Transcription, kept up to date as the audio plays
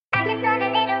just want a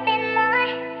little bit more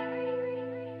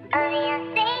of your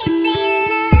sweet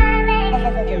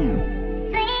love, sweet.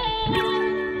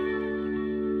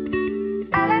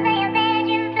 All over your bedroom floor,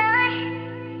 give me that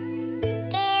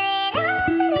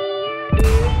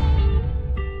sweet.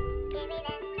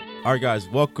 All right, guys,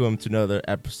 welcome to another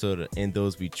episode of In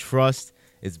Those We Trust.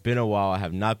 It's been a while. I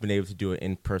have not been able to do an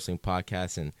in-person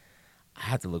podcast, and I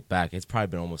had to look back. It's probably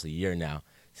been almost a year now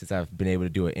since I've been able to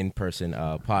do an in-person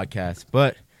podcast.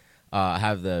 But I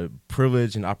have the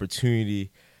privilege and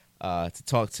opportunity to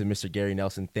talk to Mr. Gary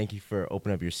Nelson. Thank you for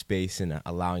opening up your space and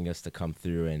allowing us to come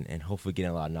through and hopefully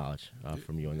getting a lot of knowledge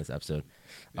from you on this episode.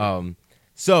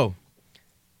 So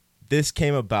this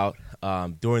came about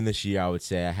during this year. I would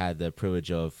say I had the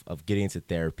privilege of getting into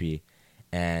therapy,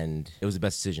 and it was the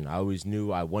best decision. I always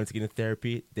knew I wanted to get into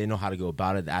therapy. Didn't know how to go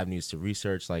about it, the avenues to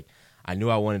research. Like, I knew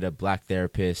I wanted a black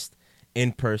therapist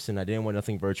in person. I didn't want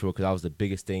nothing virtual because that was the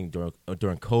biggest thing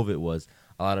during COVID was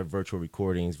a lot of virtual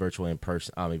recordings, virtual in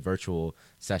person, virtual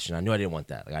session. I knew I didn't want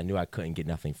that. Like, I knew I couldn't get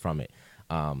nothing from it.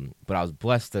 But I was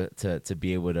blessed to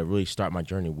be able to really start my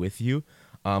journey with you.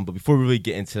 But before we really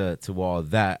get into all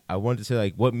of that, I wanted to say,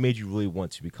 like, what made you really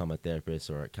want to become a therapist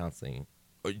or a counseling?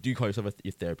 Or do you call yourself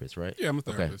a therapist, right? Yeah, I'm a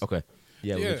therapist. Okay.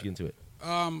 Yeah, we'll get you into it.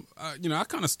 I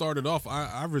kind of started off.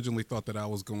 I originally thought that I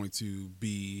was going to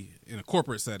be in a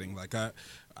corporate setting. Like I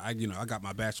got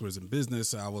my bachelor's in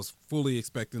business. I was fully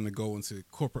expecting to go into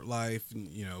corporate life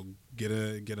and get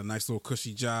a nice little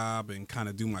cushy job and kind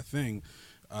of do my thing.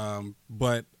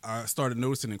 But I started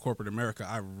noticing in corporate America,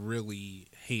 I really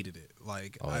hated it.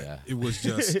 Like, it was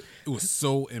just, it was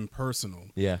so impersonal.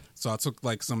 Yeah. So I took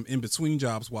like some in-between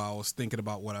jobs while I was thinking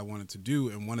about what I wanted to do.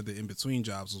 And one of the in-between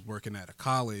jobs was working at a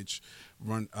college,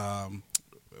 run a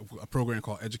program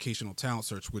called Educational Talent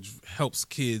Search, which helps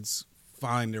kids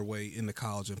find their way into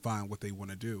college and find what they want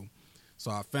to do.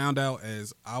 So I found out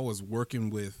as I was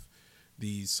working with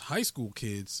these high school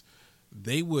kids,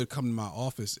 they would come to my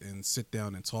office and sit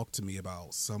down and talk to me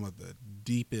about some of the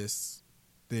deepest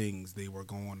things they were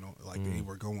going on, they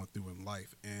were going through in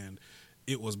life. And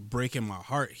it was breaking my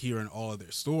heart hearing all of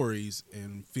their stories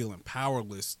and feeling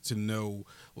powerless to know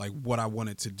like what I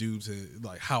wanted to do to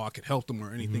like how I could help them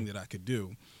or anything that I could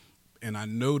do. And I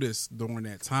noticed during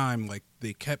that time, like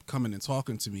they kept coming and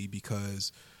talking to me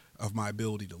because of my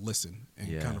ability to listen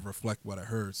and kind of reflect what I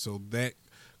heard. So that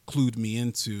clued me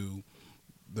into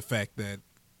the fact that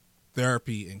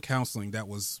therapy and counseling, that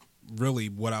was really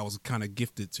what I was kind of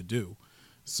gifted to do.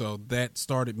 So that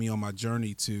started me on my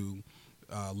journey to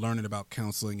learning about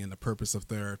counseling and the purpose of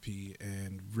therapy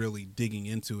and really digging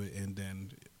into it, and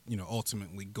then,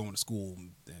 ultimately going to school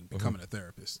and becoming a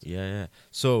therapist. Yeah.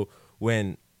 So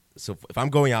if I'm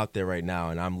going out there right now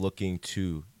and I'm looking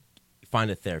to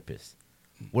find a therapist,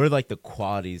 what are like the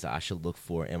qualities I should look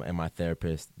for in my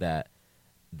therapist that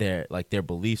their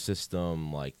belief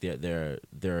system, like their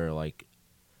like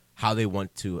how they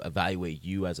want to evaluate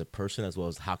you as a person, as well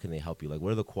as how can they help you? Like,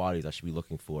 what are the qualities I should be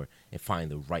looking for and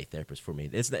find the right therapist for me?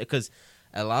 It's because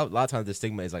a lot of times the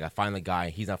stigma is like, I find the guy,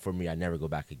 he's not for me, I never go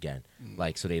back again.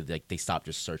 Like, so they stop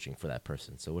just searching for that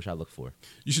person. So what should I look for?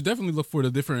 You should definitely look for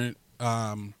the different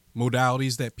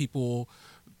modalities that people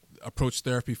approach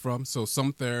therapy from. So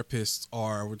some therapists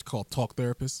are what you call talk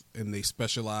therapists, and they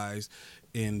specialize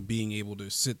in being able to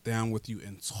sit down with you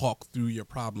and talk through your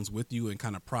problems with you and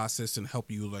kind of process and help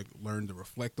you like learn to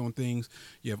reflect on things.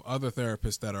 You have other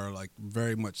therapists that are like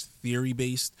very much theory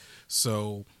based.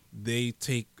 So they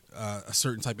take a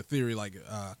certain type of theory like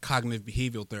cognitive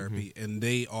behavioral therapy, and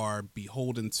they are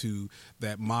beholden to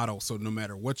that model. So no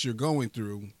matter what you're going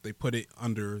through, they put it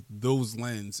under those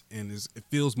lens, and it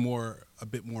feels a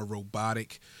bit more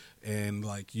robotic, and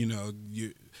like,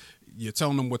 you're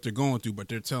telling them what they're going through, but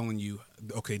they're telling you,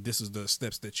 okay, this is the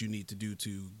steps that you need to do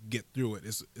to get through it.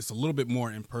 It's a little bit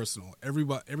more impersonal. Every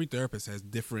therapist has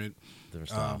different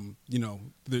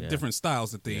different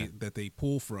styles that they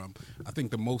pull from. I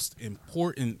think the most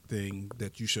important thing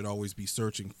that you should always be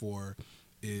searching for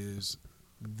is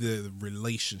the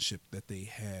relationship that they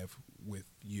have with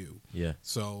you. Yeah.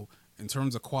 So in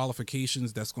terms of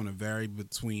qualifications, that's going to vary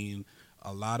between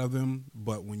a lot of them,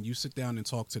 but when you sit down and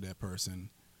talk to that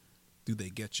person, do they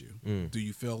get you? Do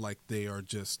you feel like they are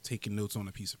just taking notes on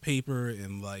a piece of paper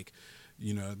and like,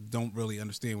 don't really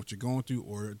understand what you're going through,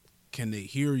 or can they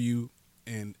hear you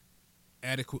and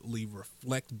adequately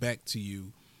reflect back to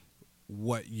you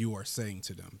what you are saying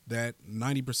to them? That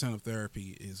 90% of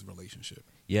therapy is relationship.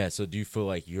 Yeah. So do you feel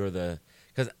like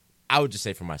because I would just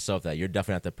say for myself that you're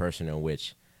definitely not the person in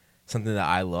which something that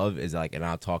I love is like, and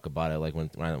I'll talk about it like when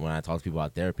I talk to people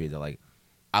about therapy, they're like,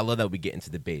 I love that we get into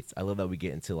debates. I love that we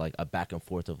get into like a back and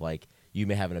forth of like, you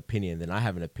may have an opinion, then I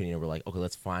have an opinion. We're like, okay,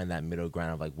 let's find that middle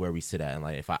ground of like where we sit at, and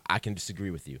like if I can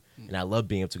disagree with you, and I love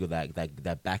being able to go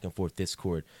that back and forth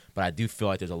discord. But I do feel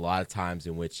like there's a lot of times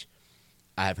in which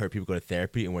I have heard people go to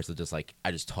therapy in which they're just like,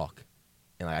 I just talk,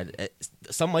 and like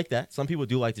some like that. Some people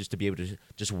do like just to be able to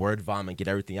just word vomit and get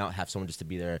everything out, have someone just to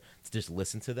be there to just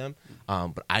listen to them.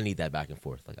 But I need that back and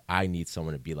forth. Like I need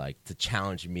someone to be like to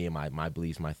challenge me and my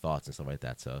beliefs, my thoughts, and stuff like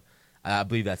that. So I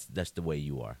believe that's the way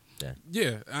you are.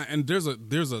 Yeah, and there's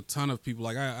a ton of people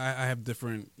like I have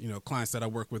different clients that I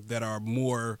work with that are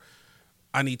more.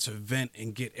 I need to vent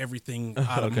and get everything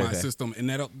out of my system, and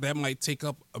that might take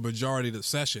up a majority of the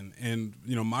session. And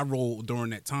my role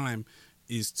during that time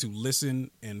is to listen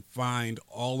and find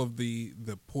all of the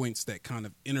points that kind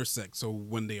of intersect. So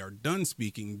when they are done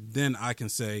speaking, then I can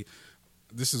say,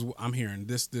 this is what I'm hearing,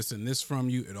 this, and this from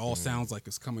you. It all sounds like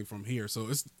it's coming from here. So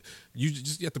you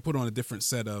have to put on a different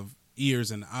set of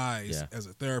ears and eyes as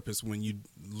a therapist when you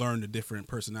learn the different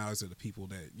personalities of the people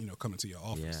that come into your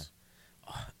office.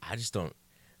 I just don't.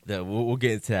 We'll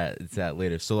get into that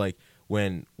later. So like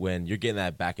when you're getting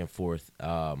that back and forth,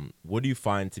 what do you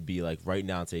find to be like right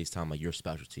now in today's time like your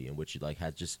specialty, in which you like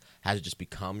has it just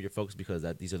become your focus because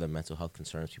these are the mental health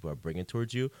concerns people are bringing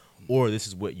towards you, or this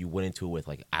is what you went into it with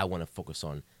like I want to focus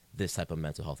on this type of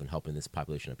mental health and helping this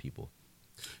population of people?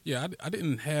 Yeah, I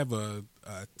didn't have a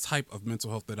type of mental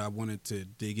health that I wanted to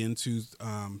dig into.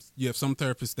 You have some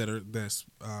therapists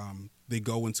they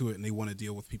go into it and they want to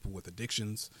deal with people with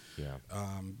addictions. Yeah.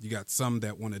 You got some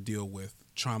that want to deal with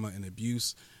trauma and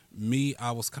abuse. Me,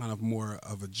 I was kind of more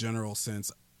of a general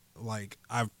sense. Like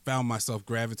I found myself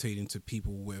gravitating to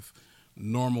people with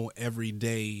normal,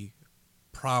 everyday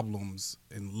problems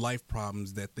and life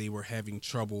problems that they were having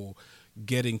trouble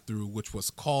getting through, which was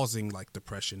causing like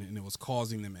depression, and it was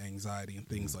causing them anxiety and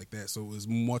things like that. So it was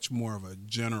much more of a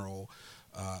general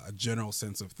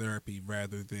sense of therapy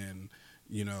rather than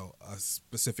a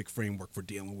specific framework for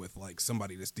dealing with like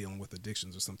somebody that's dealing with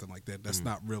addictions or something like that. That's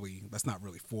not really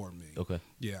for me. Okay.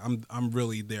 Yeah, I'm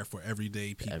really there for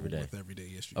everyday people with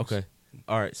everyday issues. Okay.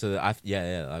 All right. So like,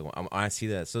 I see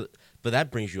that. So, but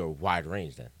that brings you a wide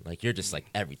range then. Like you're just like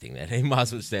everything. Then you might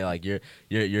as well say like you're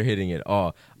hitting it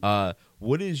all.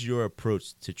 What is your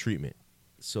approach to treatment?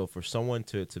 So for someone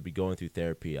to be going through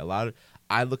therapy,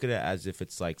 I look at it as if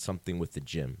it's like something with the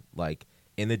gym. Like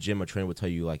in the gym, a trainer will tell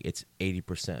you like it's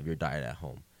 80% of your diet at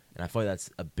home. And I feel like that's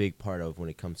a big part of when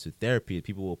it comes to therapy.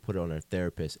 People will put it on their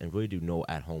therapist and really do no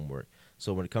at home work.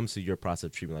 So when it comes to your process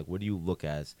of treatment, like what do you look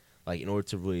as like in order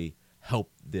to really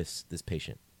help this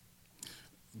patient?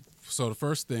 So the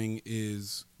first thing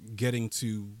is getting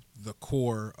to the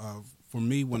core of, for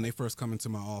me, when they first come into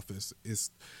my office,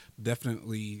 it's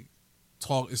definitely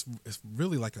talk. It's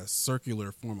really like a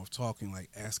circular form of talking, like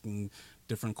asking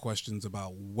different questions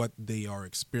about what they are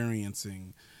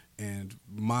experiencing and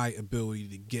my ability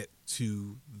to get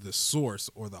to the source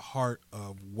or the heart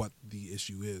of what the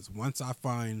issue is. Once I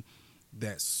find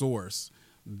that source,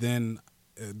 then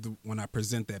when I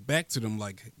present that back to them,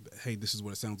 like, hey, this is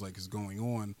what it sounds like is going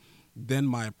on, then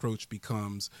my approach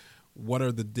becomes, what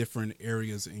are the different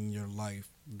areas in your life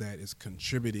that is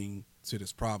contributing to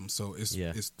this problem? So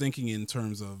it's thinking in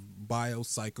terms of bio,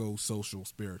 psycho, social,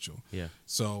 spiritual. Yeah.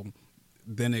 So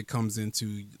then it comes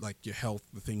into like your health,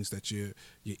 the things that you're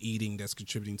eating that's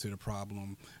contributing to the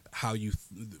problem.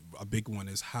 A big one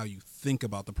is how you think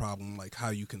about the problem, like how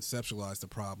you conceptualize the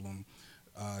problem.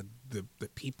 The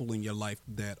people in your life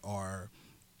that are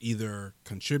either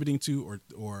contributing to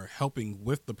or helping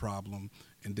with the problem,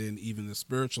 and then even the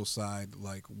spiritual side,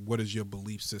 like what is your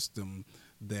belief system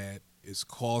that is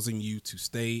causing you to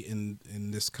stay in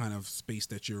this kind of space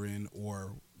that you're in,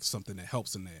 or something that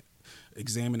helps in that.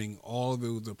 Examining all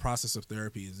of the process of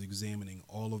therapy is examining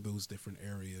all of those different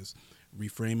areas,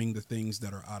 reframing the things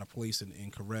that are out of place and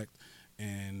incorrect,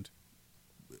 and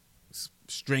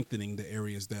strengthening the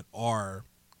areas that are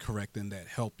correct and that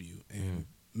help you, and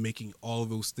making all of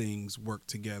those things work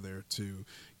together to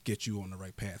get you on the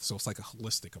right path. So it's like a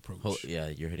holistic approach. Yeah,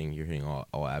 you're hitting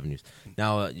all avenues.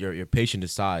 Now your patient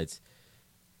decides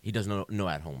he doesn't know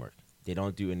at home work. They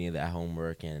don't do any of that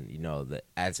homework, and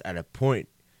at a point,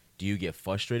 do you get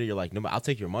frustrated? You're like, no, I'll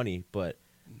take your money, but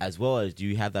as well as do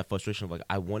you have that frustration of like,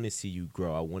 I want to see you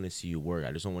grow, I want to see you work,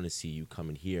 I just don't want to see you come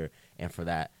in here, and for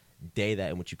that day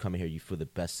that in which you come in here you feel the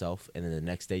best self, and then the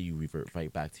next day you revert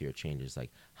right back to your changes.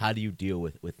 Like, how do you deal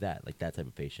with that, like that type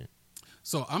of patient?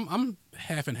 So I'm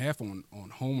half and half on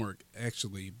homework,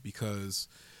 actually, because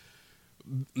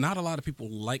not a lot of people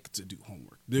like to do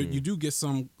homework. You do get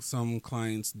some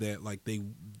clients that like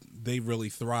they really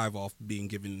thrive off being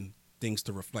given things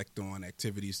to reflect on,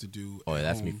 activities to do. Oh, yeah, at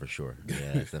that's me home. for sure. Yeah,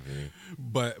 that's definitely me.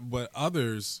 But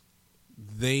others,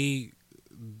 they're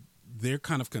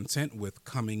kind of content with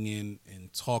coming in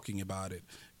and talking about it.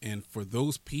 And for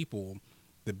those people,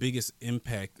 the biggest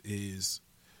impact is,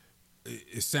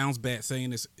 it sounds bad saying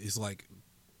this, is like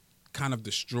kind of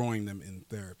destroying them in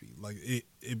therapy. Like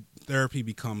therapy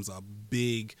becomes a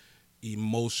big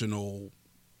emotional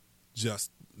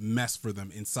just mess for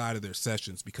them inside of their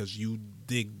sessions, because you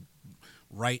dig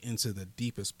right into the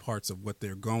deepest parts of what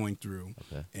they're going through.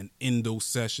 Okay. And in those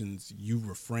sessions you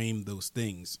reframe those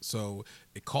things, so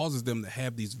it causes them to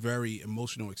have these very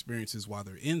emotional experiences while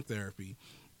they're in therapy.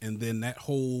 And then that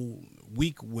whole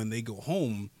week when they go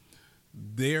home,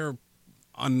 they're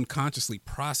unconsciously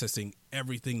processing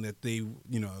everything that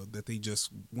they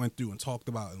just went through and talked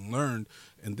about and learned.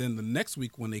 And then the next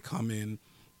week when they come in,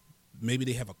 maybe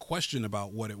they have a question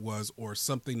about what it was, or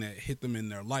something that hit them in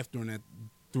their life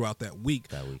throughout that week.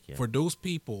 Yeah. For those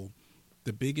people,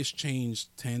 the biggest change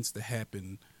tends to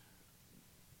happen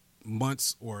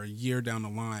months or a year down the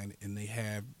line, and they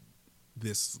have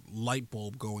this light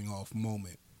bulb going off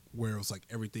moment where it's like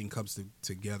everything comes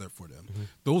together for them. Mm-hmm.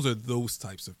 Those are those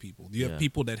types of people. You have Yeah.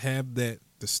 people that have the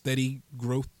steady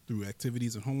growth through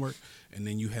activities and homework, and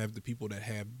then you have the people that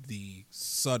have the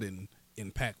sudden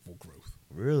impactful growth.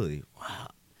 Really?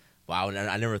 Wow. And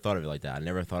I never thought of it like that. I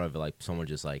never thought of it like someone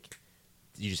just like,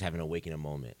 you just have an awakening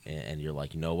moment, and you're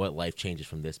like, you know what, life changes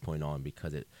from this point on,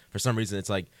 because for some reason, it's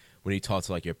like when you talk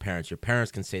to like your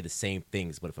parents can say the same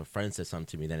things, but if a friend says something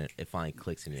to me, then it finally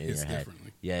clicks in your head.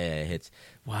 Differently. Yeah, it hits.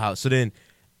 Wow. So then,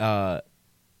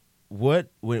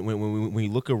 what when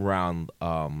you look around,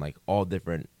 like all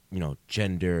different,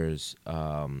 genders,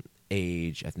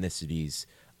 age, ethnicities,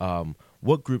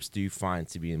 what groups do you find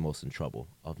to be most in trouble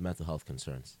of mental health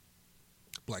concerns?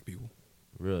 Black people.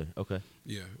 Really? Okay.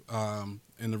 Yeah.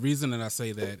 And the reason that I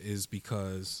say that is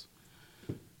because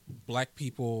black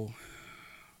people,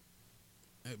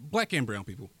 black and brown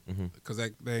people, because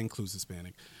that includes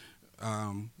Hispanic,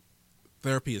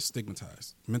 therapy is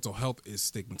stigmatized. Mental health is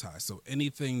stigmatized. So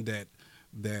anything that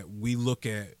we look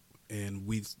at and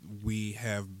we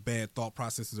have bad thought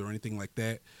processes or anything like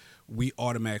that, we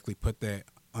automatically put that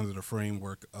under the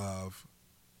framework of,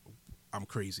 I'm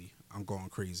crazy, I'm going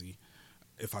crazy.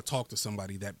 If I talk to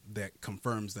somebody that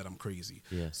confirms that I'm crazy.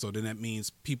 Yeah. So then that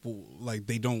means people, like,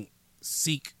 they don't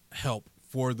seek help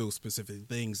for those specific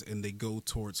things, and they go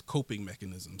towards coping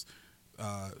mechanisms,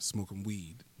 smoking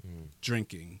weed,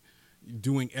 drinking,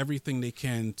 doing everything they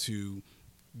can to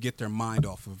get their mind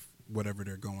off of whatever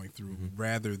they're going through,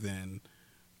 rather than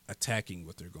attacking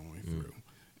what they're going through.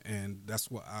 And that's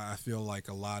what I feel like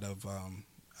a lot of,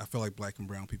 I feel like black and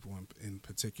brown people in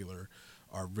particular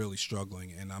are really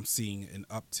struggling, and I'm seeing an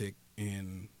uptick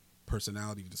in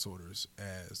personality disorders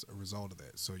as a result of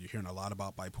that. So you're hearing a lot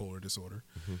about bipolar disorder.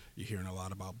 You're hearing a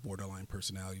lot about borderline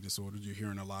personality disorders. You're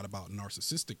hearing a lot about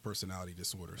narcissistic personality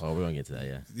disorders. Oh, we're gonna get to that.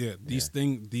 Yeah. Yeah, these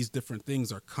different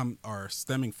things are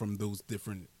stemming from those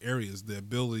different areas. The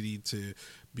ability to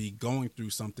be going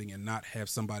through something and not have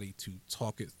somebody to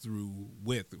talk it through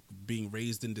with, being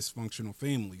raised in dysfunctional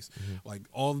families, like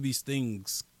all of these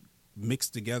things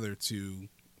mixed together to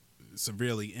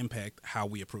severely impact how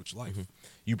we approach life.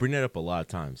 You bring that up a lot of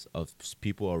times, of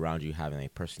people around you having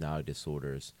like personality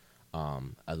disorders,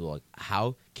 as well. Like,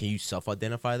 how can you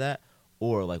self-identify that,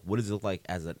 or like what does it look like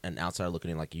as an outsider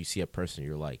looking in? Like, you see a person,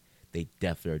 you're like, they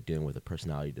definitely are dealing with a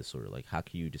personality disorder. Like, how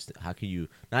can you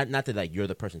not that like you're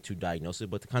the person to diagnose it,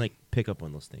 but to kind of pick up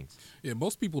on those things? Yeah,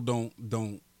 most people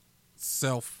don't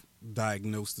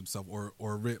self-diagnose themselves,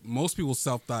 most people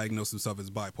self-diagnose themselves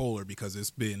as bipolar because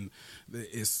it's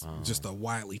just a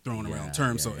widely thrown around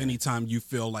term. So anytime you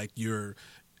feel like you're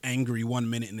angry one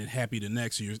minute and then happy the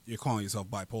next, you're calling yourself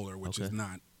bipolar, which is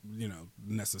not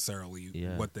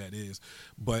necessarily what that is.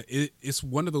 But it's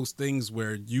one of those things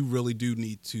where you really do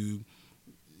need to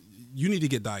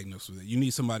get diagnosed with it. You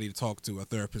need somebody to talk to, a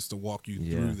therapist to walk you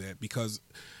through that, because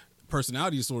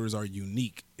personality disorders are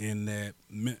unique in that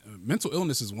mental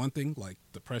illness is one thing, like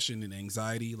depression and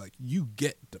anxiety. Like, you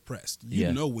get depressed.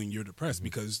 You know when you're depressed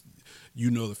because you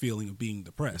know the feeling of being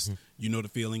depressed. You know the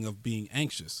feeling of being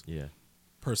anxious. Yeah.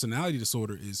 Personality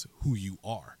disorder is who you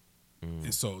are.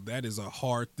 And so that is a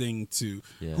hard thing to,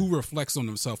 who reflects on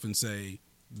themselves and say,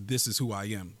 this is who I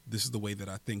am. This is the way that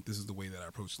I think. This is the way that I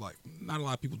approach life. Not a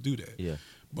lot of people do that. Yeah.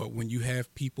 But when you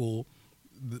have people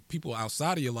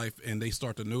outside of your life and they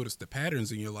start to notice the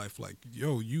patterns in your life, like,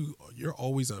 yo, you're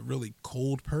always a really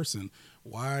cold person.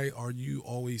 Why are you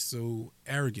always so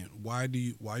arrogant? Why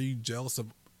are you jealous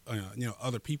of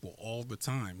other people all the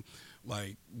time?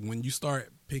 Like when you start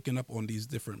picking up on these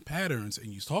different patterns and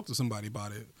you talk to somebody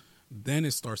about it, then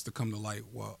it starts to come to light.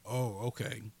 Well, oh,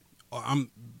 okay,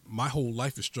 my whole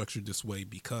life is structured this way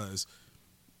because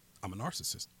I'm a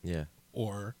narcissist. Yeah.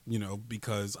 Or,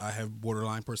 because I have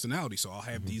borderline personality. So I'll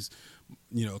have these,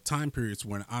 time periods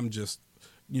when I'm just,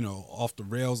 off the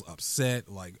rails, upset,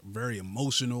 like very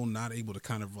emotional, not able to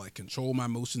kind of like control my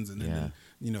emotions. And then,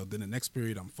 then the next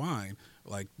period I'm fine.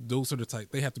 Like those are the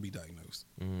type, they have to be diagnosed.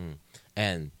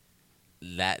 And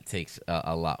that takes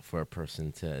a lot for a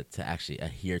person to actually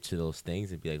adhere to those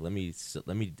things and be like, let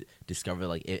me discover,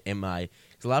 like, am I?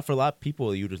 Because for a lot of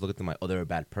people, you just look at them like, oh, they're a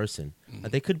bad person.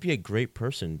 Like, they could be a great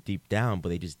person deep down,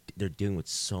 but they're dealing with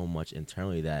so much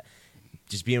internally that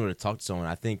just being able to talk to someone.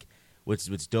 I think what's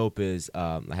dope is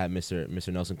I had Mr.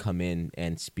 Nelson come in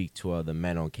and speak to the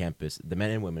men on campus, the men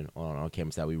and women on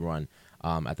campus that we run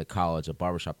at the college, a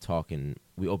barbershop talk, and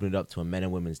we opened it up to a men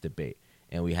and women's debate,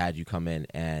 and we had you come in.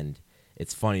 And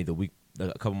it's funny,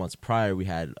 a couple months prior, we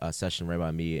had a session right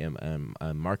by me and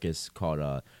Marcus called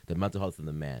 "The Mental Health of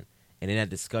the Man." And in that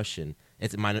discussion,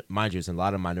 it's mind you, there's a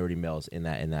lot of minority males in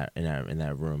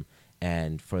that room.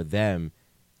 And for them,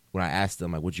 when I asked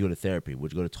them, like, would you go to therapy?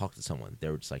 Would you go to talk to someone? They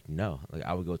were just like, no. Like,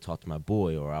 I would go talk to my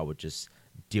boy, or I would just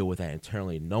deal with that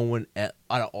internally. No one, out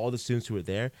of all the students who were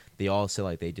there, they all said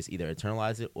like they just either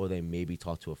internalize it or they maybe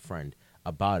talk to a friend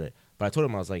about it. But I told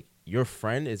them, I was like, your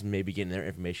friend is maybe getting their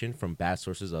information from bad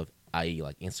sources of, i.e.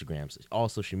 like Instagrams, all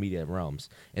social media realms,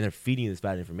 and they're feeding you this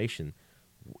bad information.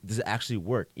 Does it actually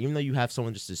work? Even though you have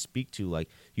someone just to speak to, like,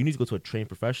 you need to go to a trained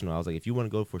professional. I was like, if you want to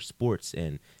go for sports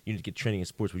and you need to get training in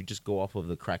sports, would you just go off of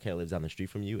the crackhead that lives down the street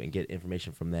from you and get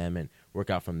information from them and work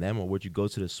out from them? Or would you go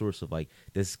to the source of, like,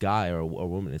 this guy or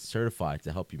woman is certified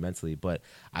to help you mentally? But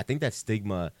I think the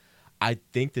stigma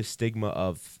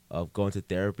of going to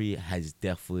therapy has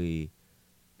definitely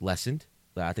lessened.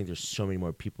 Like, I think there's so many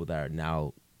more people that are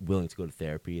now willing to go to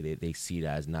therapy. They see it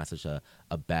as not such a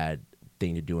bad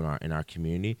thing to do in our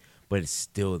community, but it's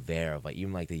still there. Of like,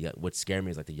 even like what scared me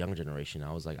is like the younger generation.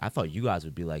 I was like, I thought you guys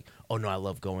would be like, oh no, I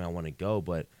love going, I want to go.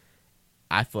 But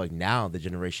I feel like now the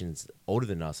generations older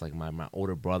than us, like my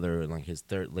older brother in like his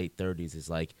late 30s, is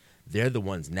like, they're the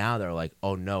ones now that are like,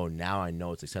 oh no, now I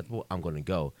know it's acceptable, I'm going to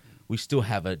go. We still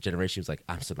have a generation who's like,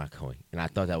 I'm still not going. And I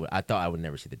thought I would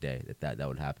never see the day that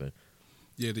would happen.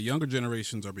 Yeah, the younger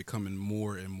generations are becoming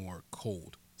more and more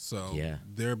cold. So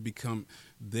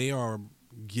they are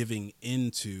giving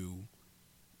into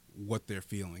what they're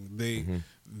feeling.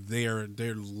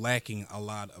 They're lacking a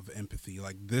lot of empathy.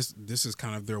 Like this is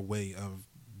kind of their way of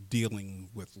dealing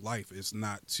with life. It's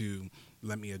not to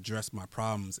let me address my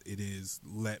problems. It is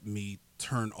let me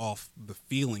turn off the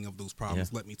feeling of those problems.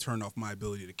 Yeah. Let me turn off my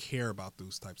ability to care about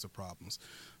those types of problems.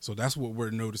 So that's what we're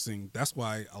noticing. That's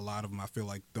why a lot of them, I feel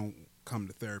like, don't come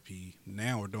to therapy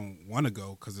now or don't want to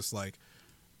go, because it's like,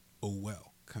 oh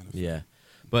well, kind of thing. Yeah,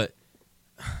 but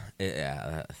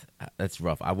yeah, that's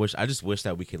rough. I just wish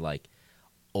that we could like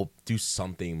do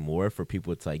something more for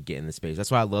people to like get in the space.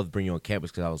 That's why I love bringing you on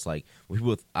campus, because I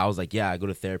was like, yeah, I go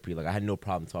to therapy. Like, I had no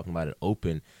problem talking about it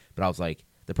open, but I was like,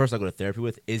 the person I go to therapy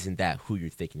with isn't that who you're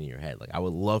thinking in your head. Like, I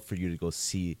would love for you to go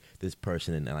see this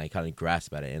person and like kind of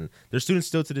grasp at it. And there's students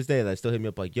still to this day that still hit me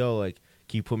up like, yo, like,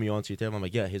 can you put me on to your therapy? I'm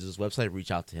like, yeah, here's his website.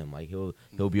 Reach out to him. Like,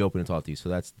 he'll be open to talk to you. So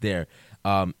that's there.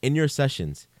 In your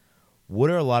sessions, what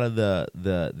are a lot of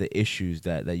the issues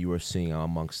that you are seeing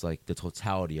amongst like the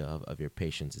totality of your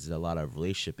patients? Is it a lot of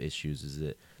relationship issues? Is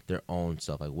it their own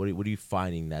stuff? Like, what are you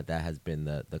finding that has been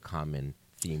the common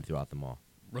theme throughout them all?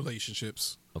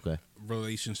 Relationships. Okay.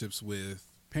 Relationships with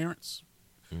parents,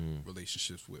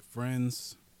 relationships with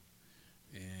friends,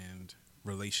 and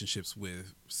relationships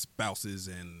with spouses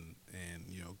and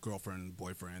girlfriend,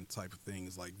 boyfriend type of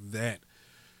things like that.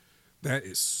 That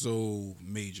is so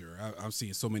major. I've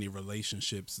seen so many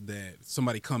relationships that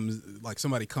somebody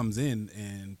comes in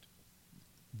and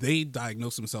they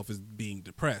diagnose themselves as being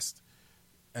depressed.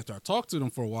 After I talk to them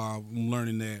for a while, I'm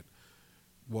learning that,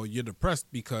 well, you're depressed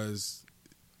because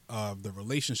of the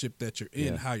relationship that you're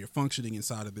in. How you're functioning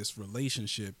inside of this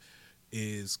relationship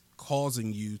is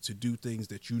causing you to do things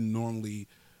that you normally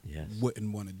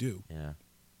wouldn't want to do. Yeah.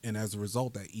 And as a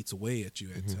result, that eats away at you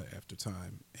after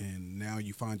time. And now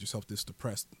you find yourself this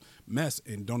depressed mess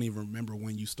and don't even remember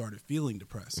when you started feeling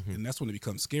depressed. And that's when it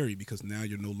becomes scary, because now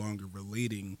you're no longer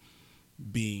relating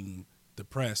being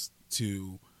depressed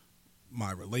to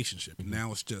my relationship.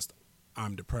 Now it's just,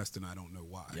 I'm depressed and I don't know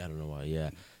why. Yeah, I don't know why,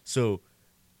 yeah. So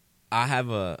I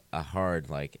have a hard,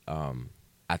 like,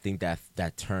 I think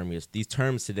that term is, these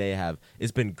terms today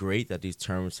it's been great that these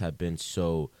terms have been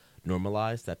so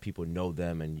normalized that people know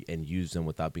them and use them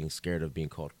without being scared of being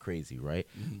called crazy, right?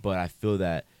 But I feel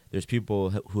that there's people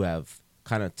who have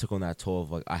kind of took on that toll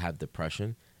of like, I have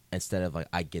depression instead of like,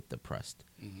 I get depressed.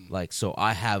 Like, so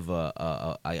I have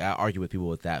I argue with people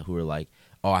with that who are like,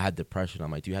 oh, I had depression. I'm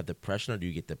like, do you have depression or do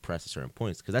you get depressed at certain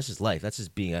points? Because that's just life. That's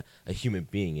just being a human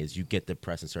being, is you get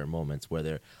depressed in certain moments,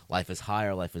 whether life is high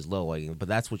or life is low. Like, but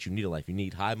that's what you need in life. You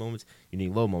need high moments, you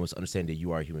need low moments. Understand that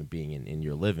you are a human being and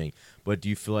you're living. But do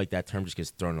you feel like that term just gets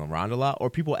thrown around a lot?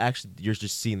 Or people actually, you're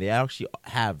just seeing they actually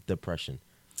have depression?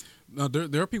 No,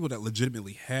 there are people that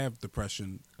legitimately have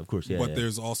depression. Of course, yeah. But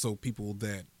there's also people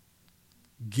that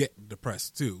get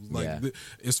depressed too. Like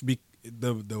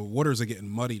the waters are getting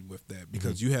muddied with that,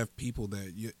 because you have people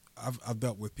that I've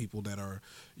dealt with people that are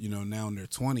now in their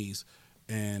 20s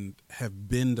and have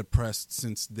been depressed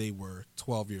since they were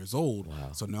 12 years old.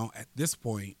 Wow. So now at this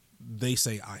point they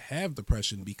say I have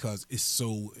depression because it's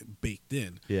so baked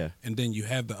in. Yeah. And then you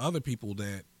have the other people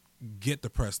that get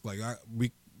depressed.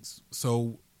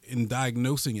 So in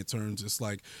diagnosing it terms, it's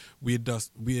like we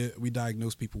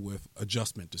diagnose people with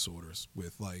adjustment disorders,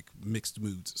 with like mixed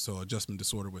moods. So adjustment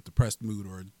disorder with depressed mood,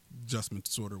 or adjustment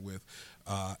disorder with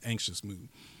anxious mood.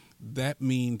 That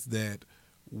means that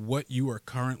what you are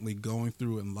currently going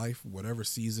through in life, whatever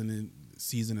season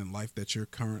in life that you're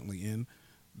currently in,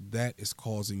 that is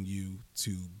causing you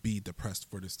to be depressed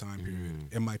for this time period.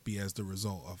 It might be as the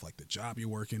result of like the job you're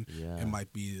working. Yeah. It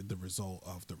might be the result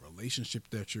of the relationship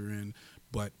that you're in,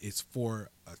 but it's for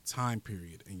a time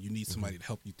period, and you need somebody to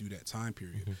help you through that time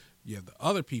period. You have the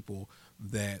other people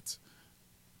that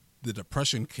the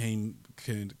depression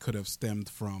could have stemmed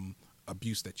from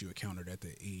abuse that you encountered at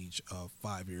the age of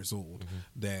 5 years old,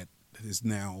 that is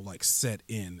now like set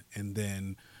in, and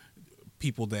then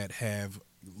people that have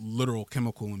literal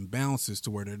chemical imbalances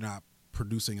to where they're not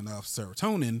producing enough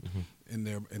serotonin in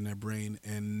their brain,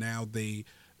 and now they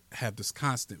have this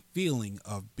constant feeling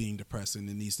of being depressed, and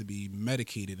it needs to be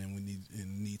medicated, and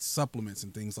need supplements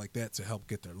and things like that to help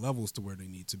get their levels to where they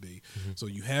need to be. So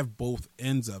you have both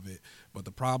ends of it, but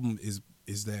the problem is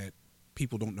that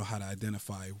people don't know how to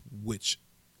identify which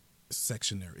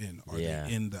section they're in. Are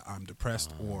they in the I'm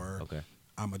depressed or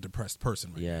I'm a depressed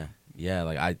person right now? Yeah,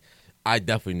 like I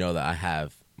definitely know that I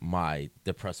have my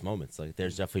depressed moments. Like,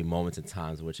 there's definitely moments and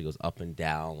times in which it goes up and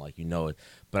down, like, it.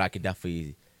 But I could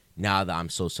definitely, now that I'm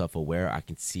so self-aware, I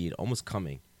can see it almost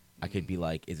coming. I could be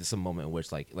like, is this a moment in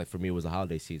which, like for me, it was the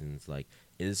holiday season. It's like,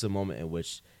 is this a moment in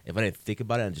which, if I didn't think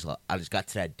about it, I just got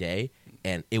to that day,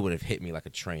 and it would have hit me like a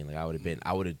train. Like, I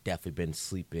would have definitely been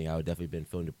sleeping. I would definitely been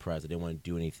feeling depressed. I didn't want to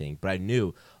do anything. But I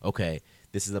knew, okay,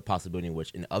 this is a possibility in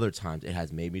which in other times it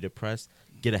has made me depressed.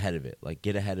 Get ahead of it. Like,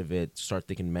 get ahead of it. Start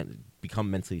thinking, become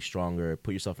mentally stronger.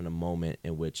 Put yourself in a moment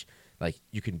in which, like,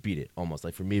 you can beat it almost.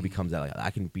 Like, for me, it becomes that, like,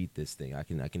 I can beat this thing. I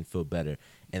can feel better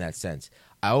in that sense.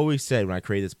 I always said when I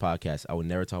created this podcast, I would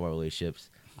never talk about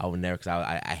relationships. I would never, because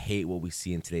I hate what we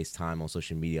see in today's time on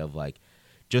social media of, like,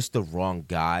 just the wrong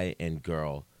guy and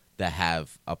girl that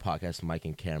have a podcast mic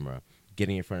and camera,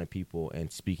 getting in front of people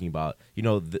and speaking about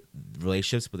the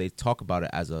relationships, but they talk about it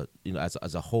as a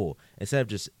as a whole, instead of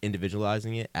just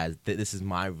individualizing it as this is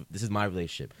my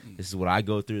relationship, this is what I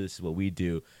go through, this is what we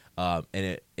do, and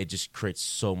it just creates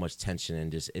so much tension,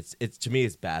 and just it's to me,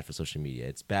 it's bad for social media,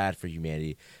 it's bad for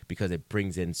humanity, because it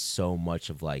brings in so much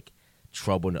of like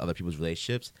trouble into other people's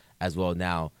relationships as well.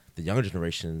 Now the younger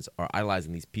generations are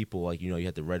idolizing these people, like you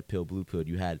had the red pill, blue pill,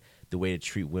 you had the way to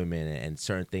treat women and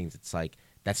certain things. It's like,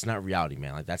 that's not reality,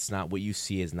 man. Like, that's not what you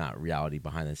see, is not reality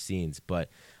behind the scenes. But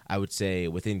I would say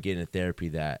within getting into therapy,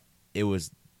 that it was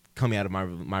coming out of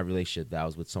my relationship that I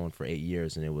was with someone for 8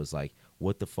 years, and it was like,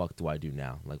 what the fuck do I do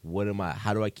now? Like,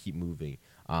 how do I keep moving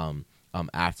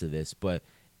after this? But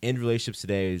in relationships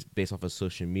today, based off of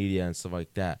social media and stuff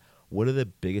like that, what are the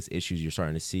biggest issues you're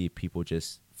starting to see people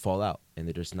just fall out and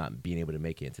they're just not being able to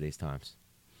make it in today's times?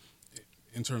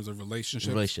 In terms of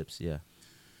relationships? Relationships, yeah.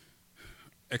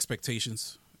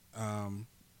 Expectations.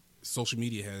 Social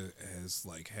media has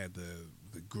like had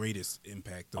the greatest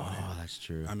impact on it. Oh, that's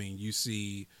true. I mean, you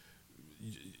see,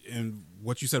 and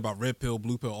what you said about red pill,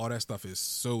 blue pill, all that stuff is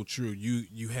so true.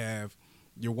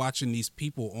 You're watching these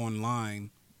people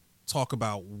online talk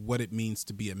about what it means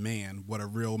to be a man, what a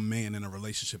real man in a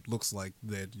relationship looks like,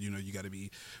 that you got to be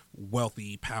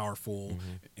wealthy, powerful,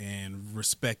 and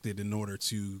respected in order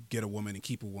to get a woman and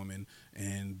keep a woman,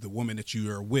 and the woman that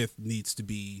you are with needs to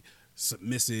be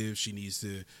submissive. She needs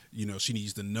to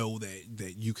know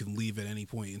that you can leave at any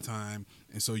point in time.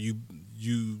 And so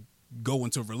you go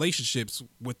into relationships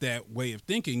with that way of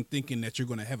thinking that you're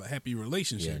going to have a happy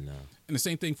relationship. Yeah, no. And the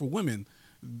same thing for women.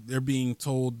 They're being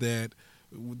told that,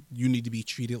 you need to be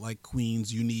treated like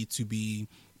queens. You need to be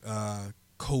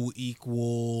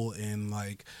co-equal, and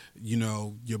like, you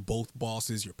know, you're both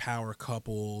bosses, you're power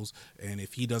couples, and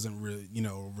if he doesn't really, you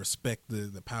know, respect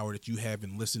the power that you have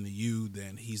and listen to you,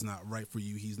 then he's not right for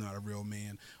you, he's not a real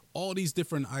man. All these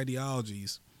different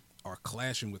ideologies are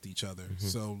clashing with each other.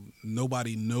 So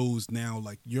nobody knows now,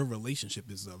 like, your relationship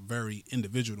is a very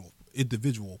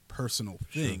individual personal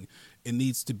thing. It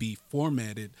needs to be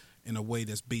formatted in a way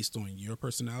that's based on your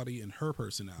personality and her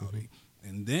personality.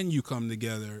 And then you come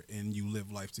together and you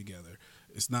live life together.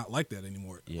 It's not like that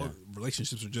anymore. Yeah.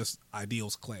 Relationships are just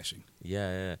ideals clashing.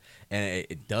 Yeah. And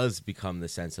it does become the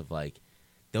sense of like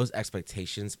those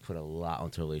expectations put a lot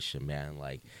onto a relationship, man.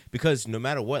 Like, because no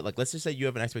matter what, like, let's just say you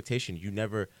have an expectation, you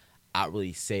never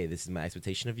outwardly say this is my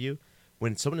expectation of you.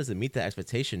 When someone doesn't meet that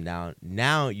expectation,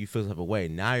 now you feel some type of way.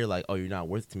 Now you're like, oh, you're not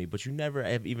worth it to me. But you never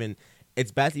have even. It's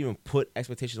bad to even put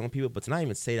expectations on people, but to not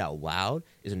even say it out loud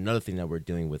is another thing that we're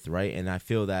dealing with, right? And I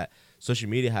feel that social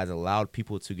media has allowed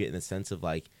people to get in the sense of,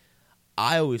 like,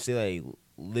 I always say, like,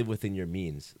 live within your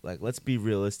means. Like, let's be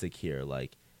realistic here.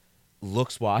 Like,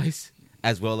 looks-wise,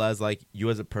 as well as, like, you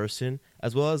as a person,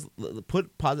 as well as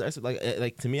put positive,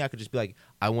 like to me, I could just be like,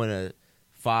 I want a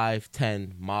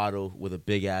 5'10" model with a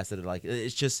big ass. That, like,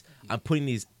 it's just, I'm putting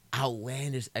these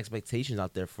outlandish expectations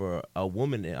out there for a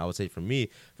woman. I would say for me,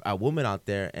 for a woman out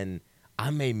there, and I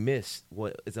may miss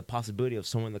what is a possibility of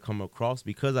someone to come across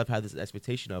because I've had this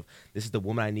expectation of this is the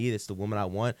woman I need, it's the woman I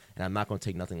want, and I'm not going to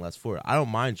take nothing less for it. I don't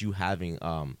mind you having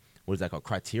what is that called,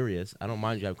 criterias. I don't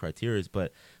mind you having criterias,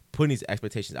 but putting these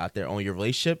expectations out there on your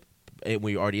relationship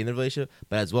when you're already in the relationship,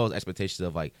 but as well as expectations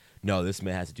of, like, no, this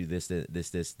man has to do this,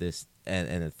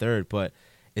 and the third. But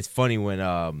it's funny when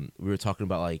we were talking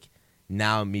about, like,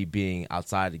 now me being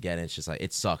outside again, it's just like,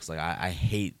 it sucks. Like, I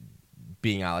hate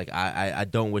being out. Like, I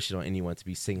don't wish it on anyone to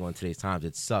be single in today's times.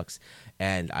 It sucks.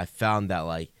 And I found that,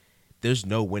 like, there's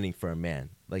no winning for a man.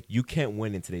 Like, you can't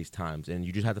win in today's times, and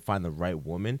you just have to find the right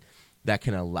woman that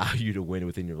can allow you to win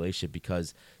within your relationship.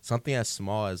 Because something as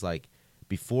small as, like,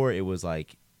 before it was,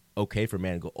 like, okay for a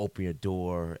man to go open your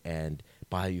door and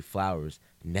buy you flowers.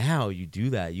 Now you do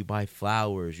that. You buy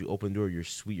flowers, you open the door, you're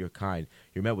sweet, you're kind.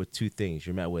 You're met with two things.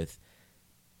 You're met with,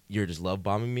 you're just love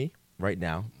bombing me right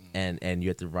now, and you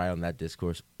have to ride on that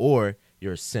discourse, or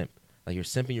you're a simp. Like, you're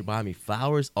simping, you're buying me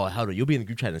flowers. Oh, hell no, you'll be in the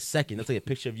group chat in a second. They'll take a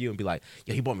picture of you and be like,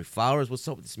 yo, he bought me flowers. What's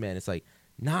up with this man? It's like,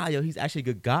 nah, yo, he's actually a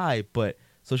good guy, but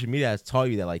social media has taught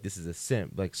you that, like, this is a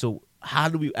simp. Like, so how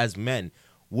do we, as men,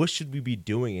 what should we be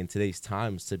doing in today's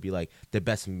times to be, like, the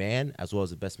best man as well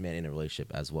as the best man in a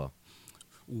relationship as well?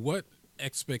 What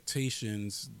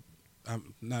expectations,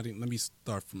 let me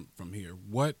start from here.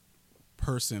 What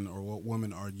person or what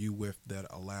woman are you with that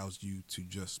allows you to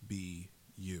just be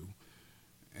you?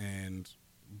 And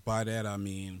by that, I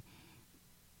mean,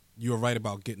 you're right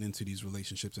about getting into these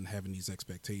relationships and having these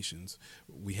expectations.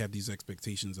 We have these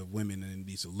expectations of women, and it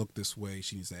needs to look this way,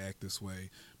 she needs to act this way.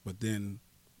 But then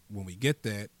when we get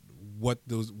that, what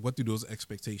do those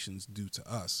expectations do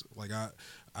to us? Like,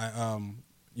 I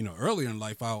you know, earlier in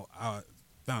life, I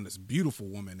found this beautiful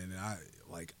woman, and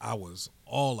I was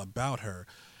all about her,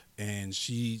 and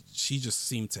she just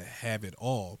seemed to have it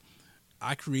all.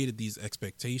 I created these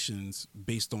expectations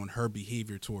based on her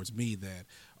behavior towards me that,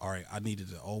 all right, I needed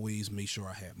to always make sure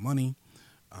I had money.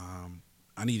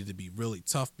 I needed to be really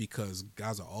tough because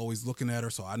guys are always looking at her,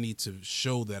 so I need to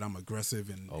show that I'm aggressive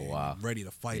and ready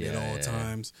to fight at all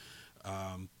times.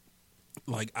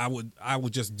 Like, I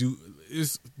would just do,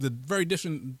 is the very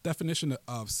different definition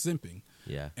of simping.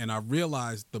 Yeah. And I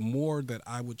realized the more that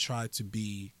I would try to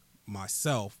be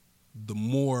myself, the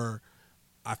more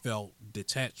I felt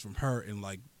detached from her, and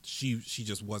like she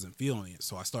just wasn't feeling it.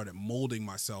 So I started molding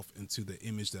myself into the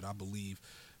image that I believe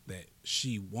that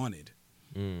she wanted.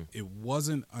 It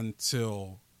wasn't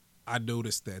until I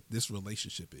noticed that this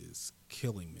relationship is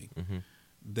killing me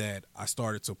that I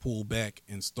started to pull back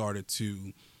and started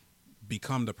to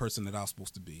become the person that I was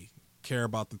supposed to be, care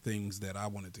about the things that I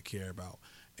wanted to care about.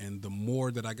 And the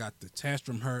more that I got detached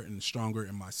from her and stronger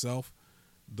in myself,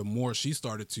 the more she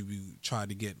started to try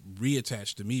to get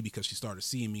reattached to me, because she started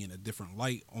seeing me in a different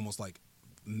light, almost like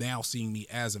now seeing me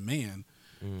as a man.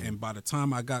 And by the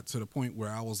time I got to the point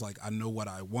where I was like, I know what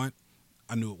I want,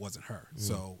 I knew it wasn't her.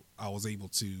 So I was able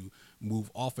to move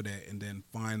off of that and then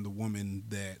find the woman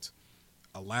that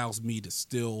allows me to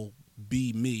still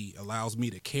be me, allows me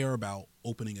to care about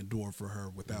opening a door for her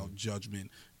without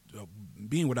judgment.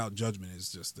 Being without judgment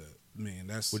is just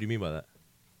that's. What do you mean by that?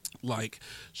 Like,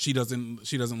 she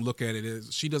doesn't look at it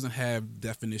as, she doesn't have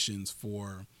definitions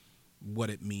for what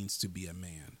it means to be a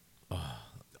man.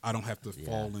 I don't have to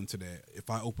fall into that. If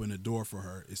I open a door for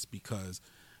her, it's because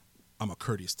I'm a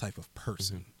courteous type of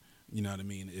person. You know what I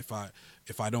mean? If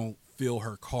I don't fill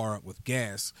her car up with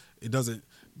gas, it doesn't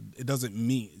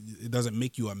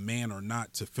make you a man or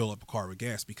not to fill up a car with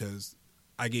gas, because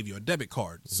I gave you a debit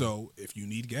card. So if you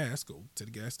need gas, go to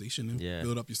the gas station and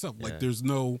fill it up yourself. Like there's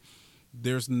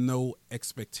no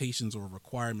expectations or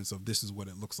requirements of this is what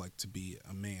it looks like to be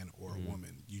a man or a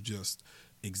woman. You just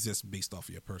exist based off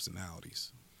of your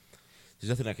personalities.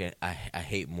 There's nothing I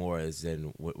hate more is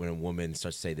than when a woman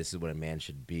starts to say this is what a man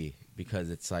should be,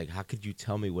 because it's like, how could you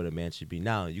tell me what a man should be?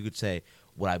 Now, you could say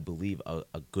what I believe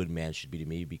a good man should be to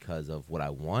me because of what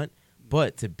I want,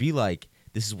 but to be like,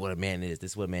 this is what a man is,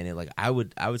 this is what a man is, like I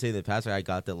would say in the past, I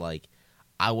got that, like,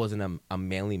 I wasn't a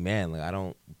manly man. Like, I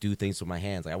don't do things with my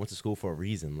hands. Like, I went to school for a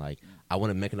reason. Like, I want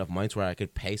to make enough money to where I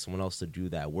could pay someone else to do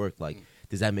that work. Like,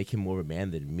 does that make him more of a man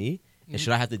than me? And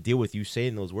should I have to deal with you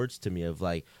saying those words to me of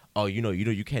like, oh,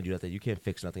 you can't do nothing, you can't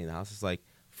fix nothing in the house? It's like,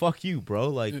 fuck you, bro.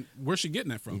 Like, and where's she getting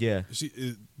that from? Yeah,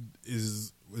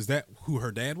 is that who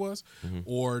her dad was,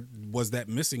 or was that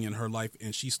missing in her life?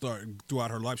 And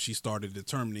throughout her life, she started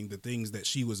determining the things that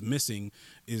she was missing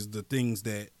is the things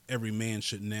that every man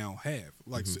should now have.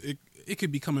 Like, so it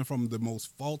could be coming from the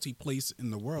most faulty place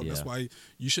in the world. That's why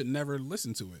you should never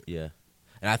listen to it. Yeah.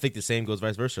 And I think the same goes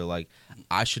vice versa. Like,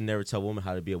 I should never tell a woman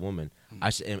how to be a woman.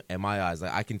 I should, in my eyes,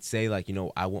 like, I can say, like,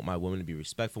 I want my woman to be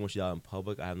respectful when she's out in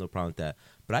public. I have no problem with that.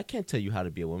 But I can't tell you how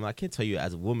to be a woman. I can't tell you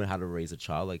as a woman how to raise a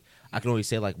child. Like, I can only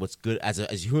say, like, what's good as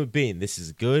a human being. This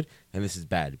is good and this is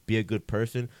bad. Be a good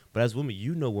person. But as a woman,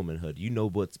 you know womanhood. You know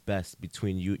what's best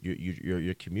between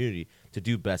your community to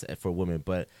do best for women.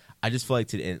 But I just feel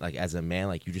like as a man,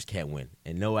 like, you just can't win.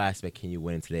 In no aspect can you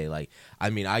win today. Like,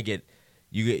 I mean,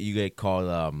 you get called,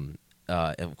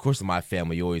 of course in my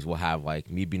family you always will have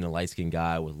like me being a light-skinned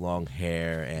guy with long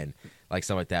hair and like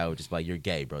stuff like that, which is like, you're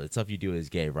gay, bro. The stuff you do is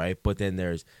gay, right? But then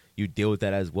you deal with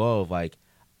that as well of like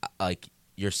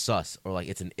you're sus, or like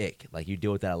it's an ick. Like, you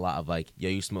deal with that a lot of like, yo,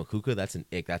 you smoke hookah, that's an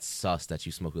ick, that's sus that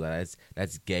you smoke hookah,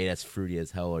 that's gay, that's fruity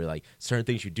as hell. Or like certain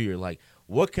things you do, you're like,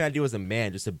 what can I do as a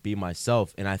man just to be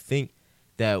myself? And I think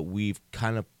that we've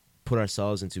kind of put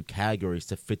ourselves into categories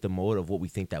to fit the mold of what we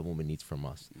think that woman needs from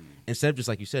us, instead of just,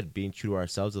 like you said, being true to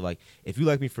ourselves. Of like, if you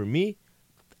like me for me,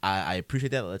 I appreciate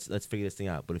that. Let's figure this thing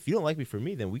out. But if you don't like me for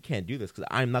me, then we can't do this, because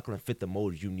I'm not going to fit the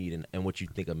mold you need and what you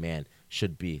think a man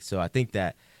should be. So I think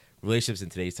that relationships in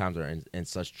today's times are in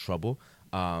such trouble.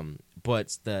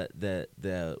 But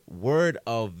the word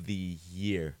of the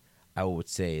year, I would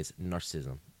say, is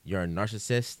narcissism. You're a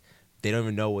narcissist. They don't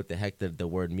even know what the heck the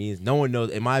word means. No one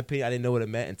knows. In my opinion, I didn't know what it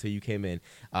meant until you came in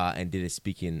and did a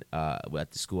speaking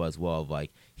at the school as well of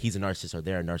like, he's a narcissist or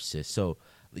they're a narcissist. So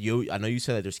I know you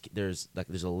said that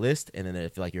there's a list, and then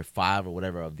if like you're 5 or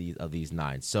whatever of these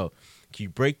 9. So can you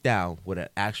break down what an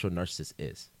actual narcissist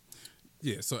is?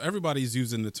 Yeah. So everybody's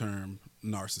using the term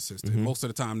narcissist, and most of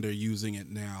the time they're using it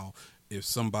now if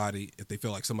they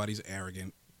feel like somebody's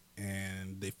arrogant,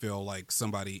 and they feel like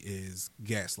somebody is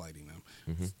gaslighting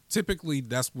them. Typically,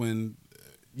 that's when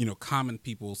common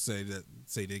people say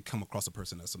they come across a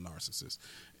person that's a narcissist.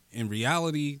 In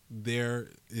reality, there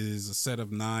is a set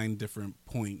of 9 different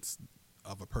points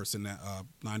of a person,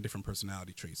 9 different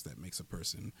personality traits that makes a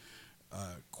person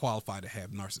qualified to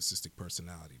have narcissistic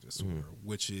personality disorder,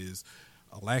 which is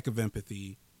a lack of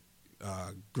empathy,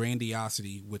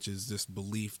 grandiosity, which is this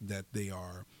belief that they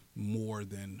are more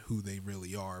than who they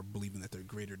really are, believing that they're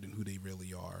greater than who they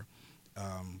really are,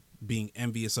 being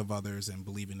envious of others and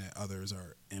believing that others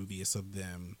are envious of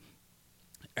them.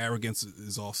 Arrogance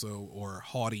is also, or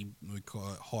haughty, we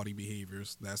call it haughty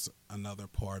behaviors. That's another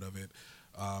part of it.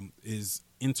 Is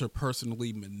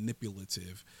interpersonally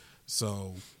manipulative.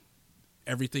 So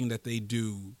everything that they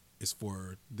do is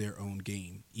for their own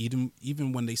gain.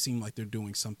 Even when they seem like they're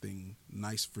doing something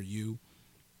nice for you,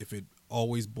 if it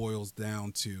always boils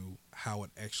down to how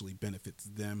it actually benefits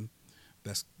them,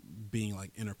 that's being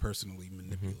like interpersonally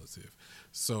manipulative.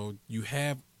 So you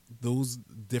have those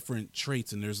different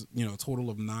traits, and there's a total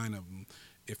of 9 of them.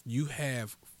 If you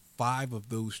have 5 of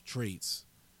those traits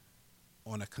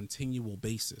on a continual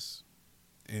basis,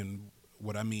 and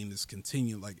what I mean is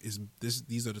continue, like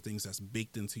these are the things that's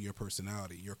baked into your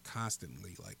personality. You're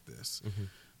constantly like this.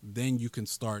 Then you can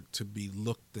start to be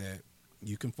looked at.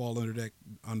 You can fall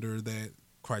under that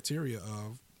criteria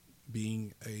of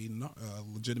being a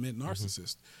legitimate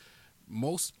narcissist.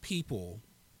 Most people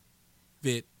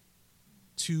fit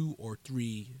 2 or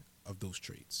 3 of those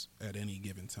traits at any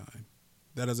given time.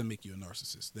 That doesn't make you a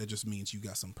narcissist. That just means you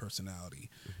got some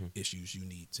personality issues you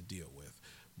need to deal with.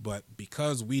 But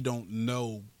because we don't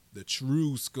know the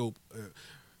true scope,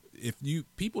 if you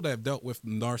people that have dealt with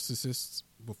narcissists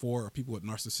before, or people with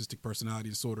narcissistic personality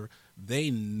disorder, they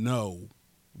know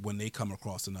when they come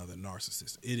across another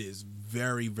narcissist. It is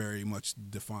very, very much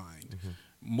defined.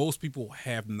 Most people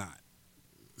have not.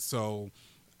 So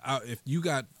if you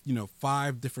got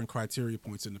 5 different criteria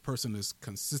points and the person is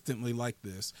consistently like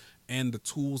this, and the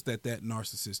tools that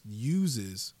narcissist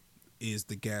uses is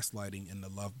the gaslighting and the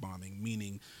love bombing,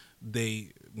 meaning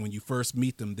when you first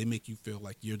meet them, they make you feel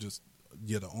like you're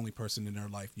the only person in their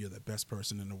life, you're the best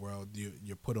person in the world,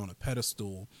 you're put on a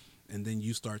pedestal, and then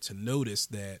you start to notice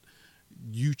that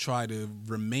you try to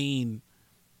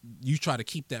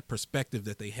keep that perspective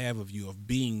that they have of you, of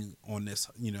being on this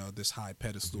this high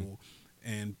pedestal.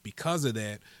 And because of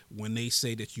that, when they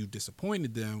say that you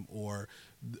disappointed them, or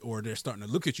they're starting to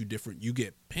look at you different, you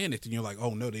get panicked and you're like,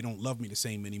 oh no, they don't love me the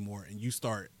same anymore, and you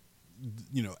start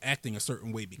acting a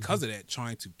certain way because of that,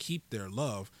 trying to keep their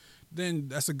love. Then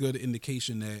that's a good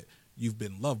indication that you've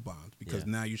been love bombed, because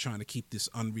now you're trying to keep this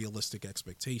unrealistic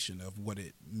expectation of what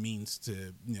it means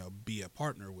to be a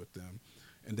partner with them.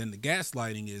 And then the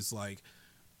gaslighting is like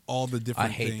all the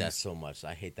different things. I hate that so much.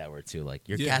 I hate that word too. Like,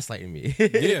 you're gaslighting me.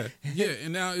 yeah.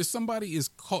 And now if somebody is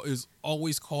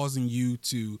always causing you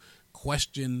to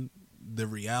question the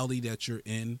reality that you're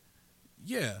in,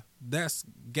 that's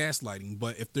gaslighting.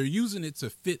 But if they're using it to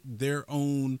fit their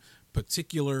own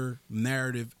particular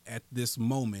narrative at this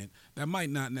moment, that might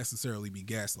not necessarily be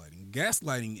gaslighting.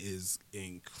 Gaslighting is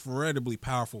incredibly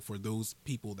powerful for those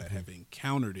people that have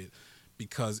encountered it,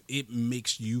 because it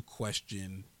makes you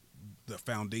question the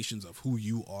foundations of who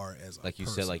you are as a like you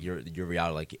person. said, like your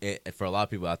reality. Like for a lot of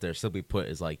people out there, simply put,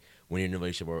 is like when you're in a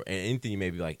relationship or anything, you may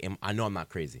be like, I know I'm not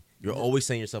crazy. You're always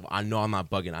saying to yourself, I know I'm not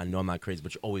bugging, I know I'm not crazy,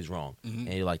 but you're always wrong. And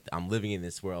you're like, I'm living in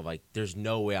this world, like there's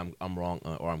no way I'm wrong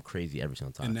or I'm crazy every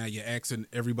single time. And now you're asking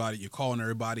everybody, you're calling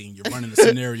everybody, and you're running the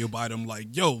scenario by them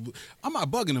like, yo, I'm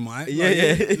not bugging them, I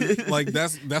like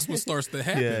that's what starts to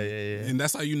happen. And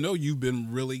that's how you know you've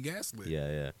been really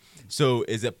gaslit. So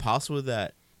is it possible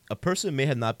that a person may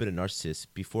have not been a narcissist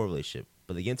before a relationship,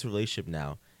 but they get into a relationship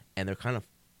now and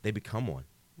they become one?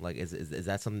 Like, is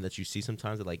that something that you see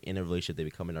sometimes, that like in a relationship they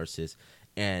become a narcissist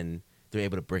and they're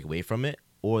able to break away from it,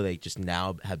 or they just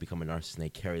now have become a narcissist and they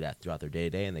carry that throughout their day to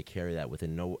day, and they carry that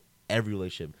within every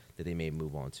relationship that they may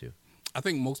move on to? I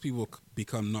think most people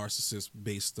become narcissists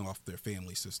based off their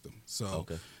family system. So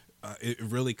it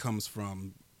really comes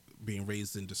from being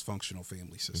raised in dysfunctional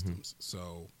family systems.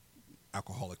 So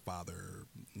alcoholic father,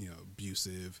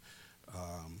 abusive,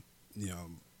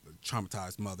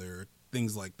 traumatized mother,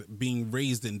 things like that. Being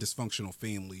raised in dysfunctional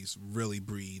families really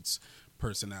breeds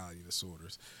personality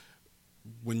disorders.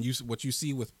 What you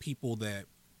see with people that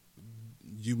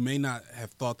you may not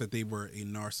have thought that they were a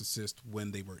narcissist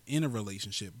when they were in a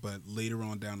relationship, but later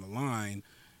on down the line,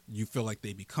 you feel like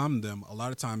they become them. A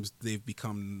lot of times they've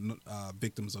become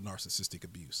victims of narcissistic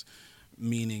abuse,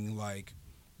 meaning like,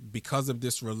 because of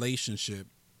this relationship,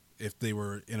 if they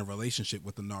were in a relationship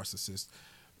with a narcissist,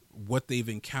 what they've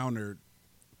encountered,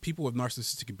 people with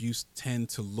narcissistic abuse tend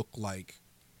to look like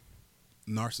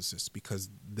narcissists because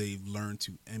they've learned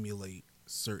to emulate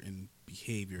certain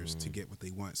behaviors to get what they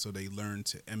want. So they learn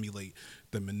to emulate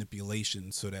the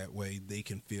manipulation so that way they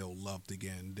can feel loved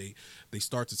again. They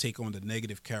start to take on the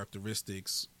negative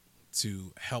characteristics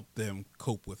to help them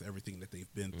cope with everything that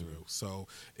they've been through. So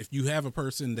if you have a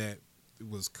person that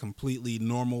was completely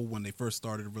normal when they first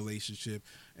started a relationship,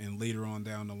 and later on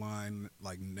down the line,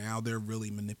 like now they're really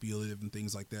manipulative and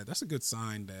things like that, that's a good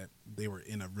sign that they were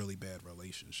in a really bad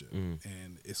relationship,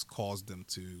 and it's caused them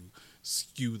to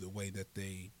skew the way that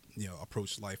they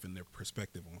approach life and their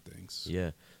perspective on things.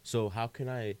 So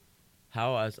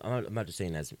I'm not just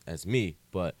saying as me,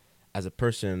 but as a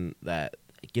person that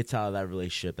gets out of that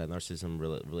relationship, that narcissism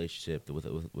relationship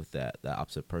with that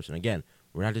opposite person. Again,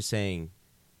 we're not just saying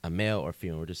a male or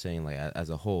female. We're just saying, like, as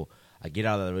a whole, I get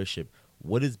out of that relationship.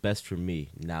 What is best for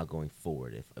me now going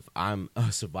forward? If I'm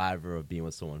a survivor of being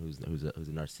with someone who's a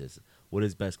narcissist, what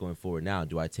is best going forward now?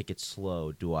 Do I take it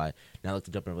slow? Do I now look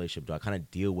to jump in a relationship? Do I kind of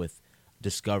deal with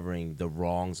discovering the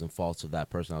wrongs and faults of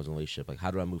that person I was in a relationship? Like, how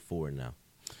do I move forward now?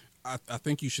 I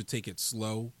think you should take it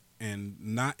slow and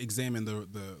not examine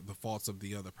the faults of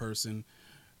the other person.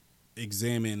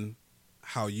 Examine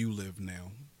how you live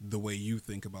now, the way you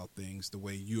think about things, the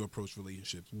way you approach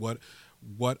relationships.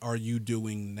 What are you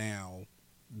doing now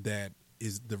that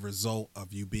is the result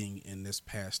of you being in this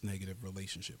past negative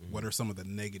relationship? What are some of the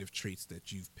negative traits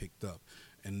that you've picked up?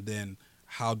 And then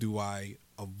how do I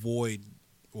avoid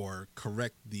or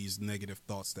correct these negative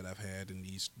thoughts that I've had and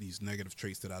these negative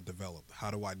traits that I developed? How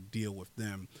do I deal with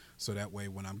them so that way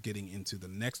when I'm getting into the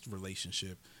next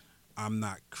relationship, I'm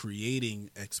not creating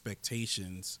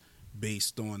expectations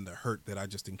based on the hurt that I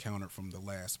just encountered from the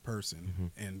last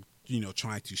person, and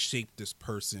trying to shape this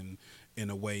person in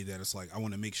a way that it's like, I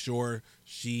want to make sure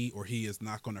she or he is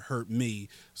not going to hurt me.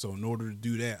 So in order to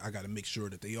do that, I got to make sure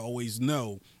that they always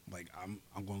know, like, I'm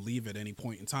going to leave at any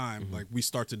point in time. Like, we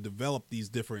start to develop these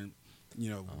different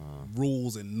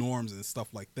rules and norms and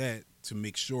stuff like that to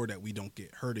make sure that we don't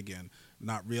get hurt again,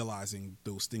 not realizing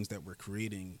those things that we're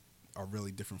creating are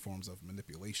really different forms of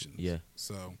manipulation. Yeah.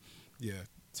 So, yeah,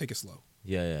 take it slow.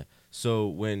 Yeah. So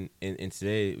when in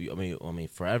today, I mean,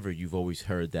 forever, you've always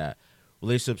heard that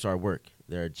relationships are work.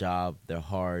 They're a job. They're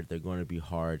hard. They're going to be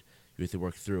hard. You have to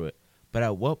work through it. But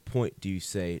at what point do you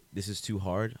say, this is too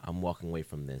hard, I'm walking away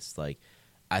from this? Like,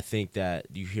 I think that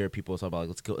you hear people talk about,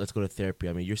 like, let's go to therapy.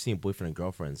 I mean, you're seeing boyfriend and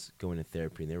girlfriends going to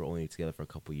therapy, and they were only together for a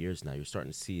couple of years now. You're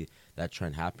starting to see that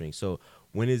trend happening. So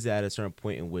when is that a certain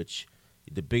point in which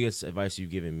the biggest advice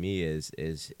you've given me is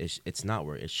it's not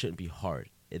work. It shouldn't be hard.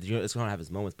 It's going to have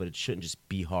its moments, but it shouldn't just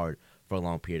be hard for a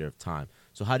long period of time.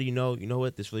 So how do you know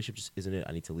what, this relationship just isn't it?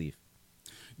 I need to leave.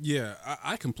 Yeah,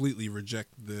 I completely reject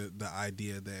the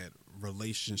idea that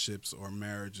relationships or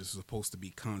marriage is supposed to be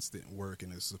constant work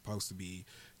and it's supposed to be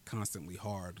constantly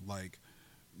hard. Like,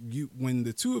 when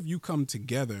the two of you come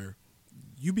together,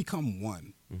 you become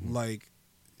one. Like,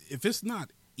 if it's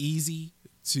not easy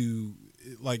to,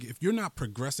 like, if you're not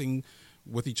progressing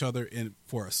with each other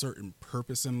for a certain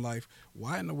purpose in life,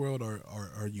 why in the world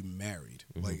are you married?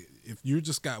 Like, if you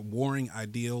just got warring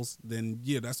ideals, then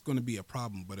yeah, that's going to be a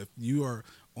problem. But if you are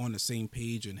on the same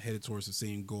page and headed towards the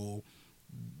same goal,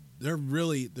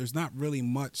 there's not really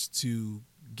much to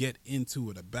get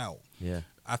into it about. Yeah.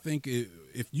 I think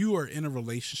if you are in a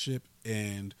relationship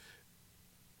and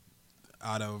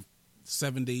out of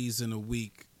 7 days in a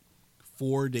week,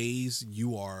 4 days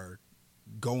you are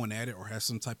going at it or have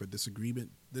some type of disagreement,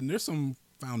 then there's some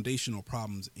foundational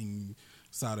problems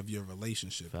inside of your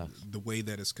relationship. Facts. The way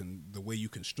that the way you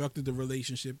constructed the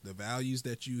relationship, the values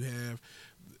that you have,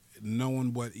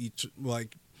 knowing what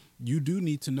you do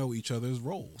need to know each other's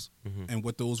roles and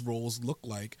what those roles look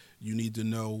like. You need to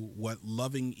know what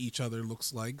loving each other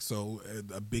looks like. So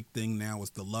a big thing now is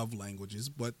the love languages,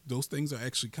 but those things are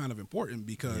actually kind of important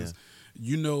because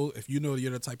if you know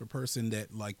you're the type of person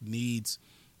that, like, needs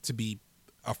to be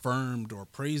affirmed or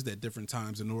praised at different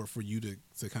times in order for you to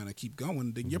kind of keep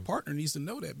going, then your partner needs to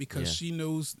know that, because she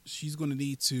knows she's going to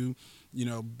need to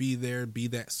be there, be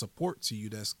that support to you,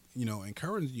 that's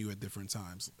encouraging you at different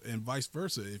times, and vice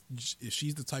versa. If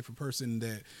she's the type of person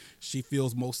that she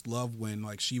feels most loved when,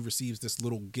 like, she receives this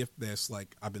little gift that's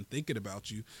like, I've been thinking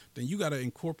about you, then you got to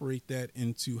incorporate that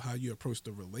into how you approach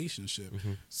the relationship.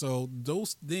 So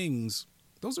those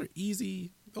are easy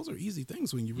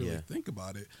things when you really think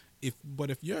about it. But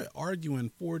if you're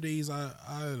arguing 4 days out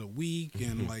of the week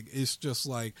and like, it's just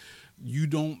like you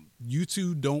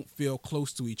two don't feel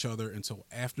close to each other until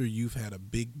after you've had a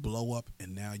big blow up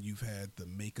and now you've had the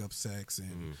makeup sex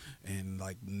and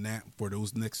like, for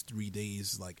those next 3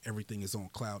 days, like, everything is on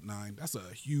cloud nine, that's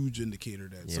a huge indicator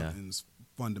that something's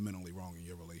fundamentally wrong in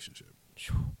your relationship.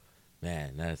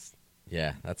 Man, that's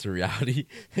a reality.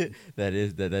 that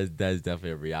is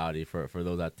definitely a reality for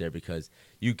those out there, because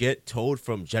you get told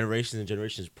from generations and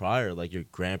generations prior, like your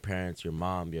grandparents, your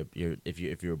mom,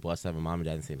 if you're blessed to have a mom and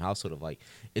dad in the same household, of like,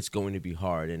 it's going to be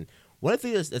hard. And one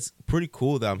thing that's pretty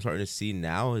cool that I'm starting to see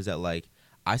now is that, like,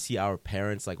 I see our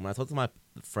parents, like, when I talk to my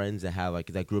friends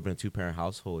that grew up in a 2-parent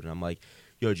household, and I'm like,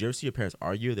 yo, did you ever see your parents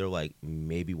argue? They're like,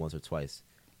 maybe once or twice.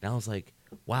 And I was like,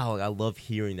 wow, like, I love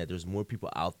hearing that there's more people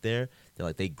out there that,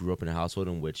 like, they grew up in a household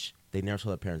in which they never saw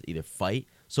their parents either fight.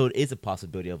 So it is a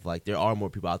possibility of, like, there are more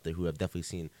people out there who have definitely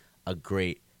seen a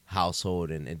great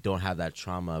household and don't have that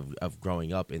trauma of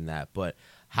growing up in that. But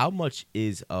how much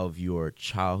is of your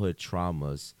childhood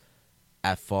traumas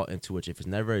at fault into which, if it's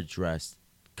never addressed,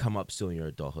 come up still in your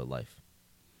adulthood life?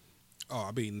 Oh,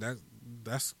 I mean,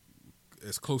 that's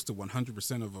as close to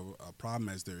 100% of a problem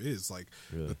as there is. Like,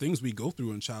 really? The things we go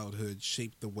through in childhood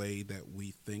shape the way that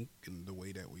we think and the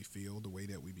way that we feel, the way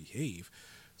that we behave.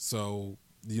 So,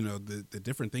 the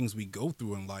different things we go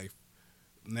through in life,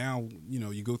 now,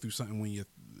 you go through something when you're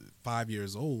 5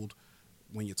 years old.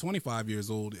 When you're 25 years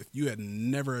old, if you had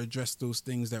never addressed those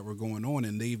things that were going on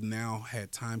and they've now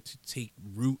had time to take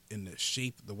root and to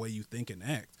shape the way you think and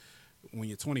act, when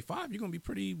you're 25, you're going to be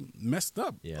pretty messed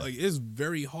up. Yeah. Like, it's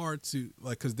very hard to,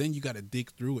 like, because then you got to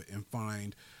dig through it and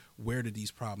find, where did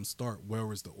these problems start? Where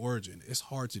was the origin? It's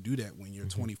hard to do that when you're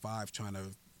 25, trying to,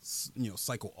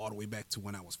 cycle all the way back to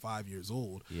when I was 5 years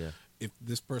old. Yeah. If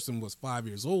this person was 5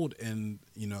 years old and,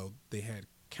 they had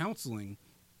counseling,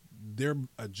 they're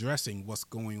addressing what's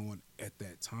going on at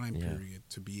that time Yeah. period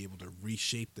to be able to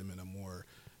reshape them in a more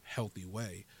healthy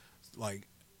way. Like,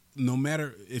 no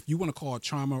matter if you want to call it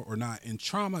trauma or not, and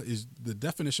trauma is the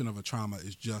definition of a trauma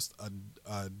is just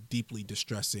a deeply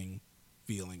distressing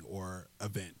feeling or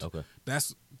event. Okay.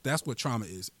 That's what trauma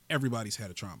is. Everybody's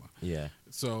had a trauma. Yeah.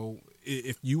 So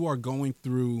if you are going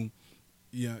through,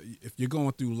 if you're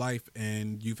going through life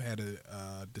and you've had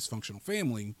a dysfunctional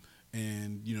family,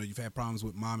 and you've had problems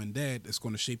with mom and dad, it's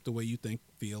going to shape the way you think,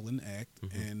 feel, and act,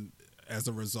 and as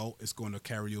a result, it's going to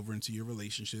carry over into your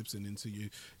relationships and into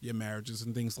your marriages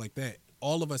and things like that.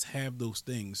 All of us have those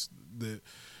things.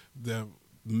 The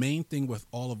main thing with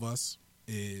all of us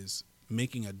is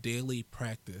making a daily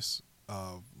practice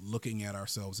of looking at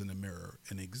ourselves in the mirror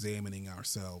and examining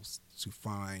ourselves to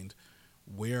find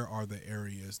where are the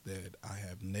areas that I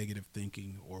have negative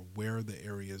thinking, or where are the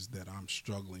areas that I'm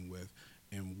struggling with,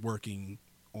 and working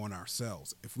on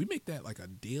ourselves. If we make that like a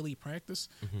daily practice,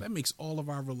 that makes all of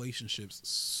our relationships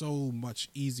so much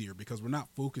easier, because we're not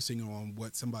focusing on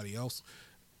what somebody else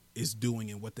is doing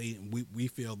and what we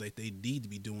feel that they need to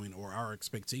be doing, or our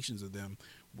expectations of them.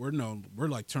 We're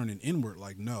like turning inward,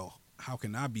 like, no, how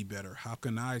can I be better? How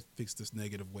can I fix this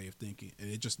negative way of thinking? And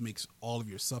it just makes all of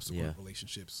your subsequent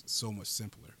relationships so much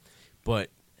simpler. But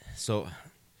so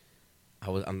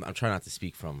I'm trying not to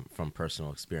speak from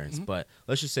personal experience, but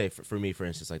let's just say for me, for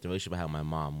instance, like the relationship I had with my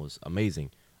mom was amazing,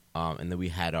 and then we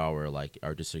had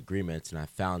our disagreements, and I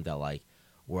found that like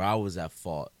where I was at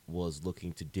fault was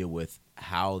looking to deal with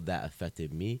how that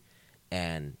affected me.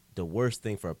 And the worst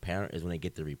thing for a parent is when they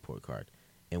get the report card,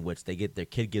 in which their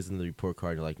kid gives them the report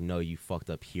card, and they're like, no, you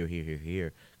fucked up here,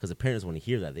 because the parents want to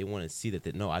hear that. They want to see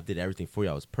that no, I did everything for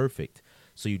you, I was perfect.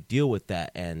 So you deal with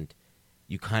that, and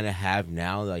you kind of have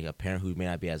now like a parent who may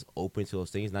not be as open to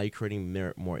those things. Now you're creating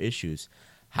more issues.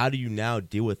 How do you now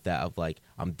deal with that of like,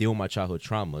 I'm dealing with my childhood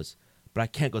traumas, but I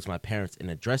can't go to my parents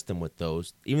and address them with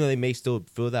those, even though they may still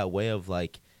feel that way of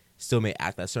like, still may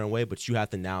act that certain way, but you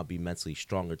have to now be mentally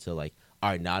stronger to like,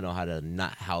 all right, now I know how to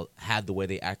not have the way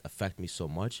they act affect me so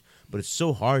much. But it's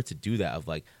so hard to do that of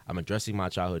like, I'm addressing my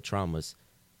childhood traumas,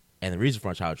 and the reason for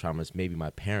my childhood trauma is maybe my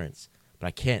parents, but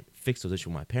I can't fix those issues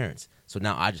with my parents. So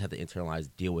now I just have to internalize,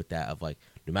 deal with that of like,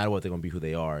 no matter what they're going to be who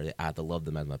they are, I have to love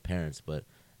them as my parents, but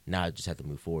now I just have to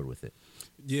move forward with it.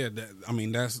 Yeah,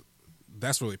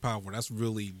 that's really powerful. That's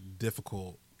really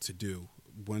difficult to do.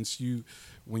 When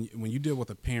you deal with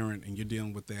a parent and you're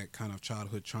dealing with that kind of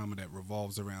childhood trauma that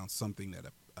revolves around something that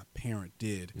a parent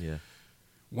did,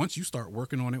 once you start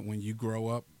working on it when you grow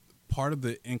up, part of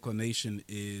the inclination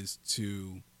is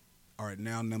to, all right,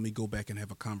 now let me go back and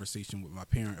have a conversation with my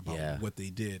parent about what they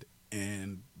did.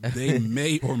 And they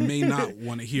may or may not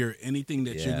want to hear anything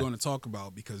that you're going to talk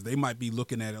about, because they might be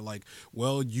looking at it like,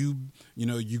 well, you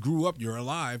grew up, you're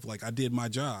alive, like I did my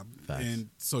job. Facts. And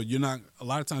so a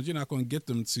lot of times you're not going to get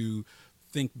them to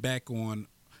think back on,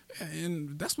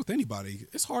 and that's with anybody.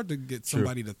 It's hard to get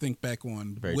somebody to think back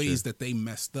on ways that they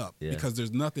messed up, because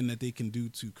there's nothing that they can do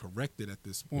to correct it at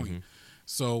this point.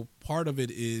 So part of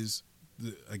it is,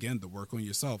 the work on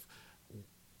yourself.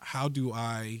 How do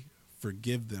I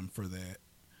forgive them for that?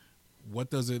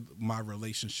 What does my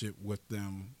relationship with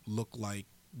them look like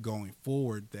going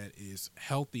forward that is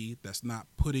healthy, that's not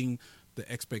putting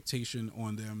the expectation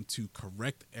on them to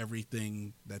correct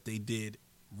everything that they did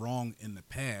wrong in the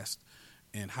past?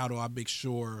 And how do I make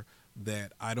sure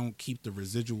that I don't keep the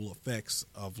residual effects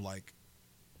of like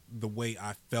the way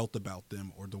I felt about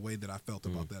them, or the way that I felt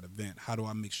about that event? How do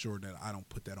I make sure that I don't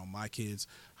put that on my kids?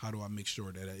 How do I make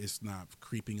sure that it's not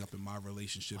creeping up in my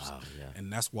relationships?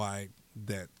 And that's why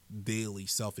that daily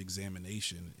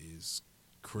self-examination is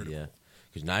critical. Yeah,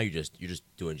 because now you're just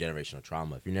doing generational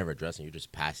trauma. If you're never addressing, you're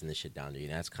just passing this shit down to you.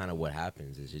 And that's kind of what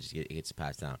happens. Is it gets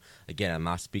passed down. Again, I'm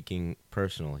not speaking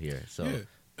personal here. So,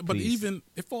 but even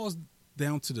it falls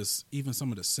down to this. Even some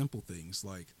of the simple things,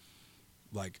 like.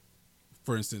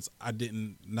 For instance,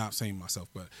 not saying myself,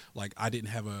 but like I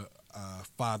didn't have a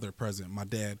father present. My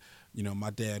dad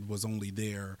was only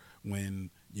there when,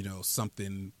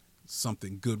 something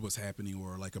good was happening,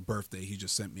 or like a birthday, he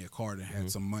just sent me a card and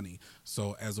had some money.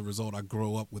 So as a result, I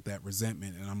grow up with that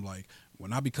resentment, and I'm like,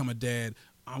 when I become a dad,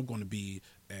 I'm going to be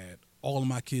at all of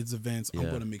my kids' events. I'm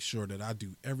going to make sure that I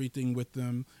do everything with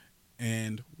them.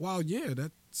 And while,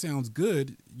 that sounds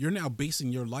good, you're now basing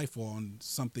your life on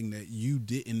something that you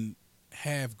didn't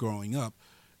have growing up,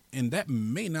 and that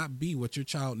may not be what your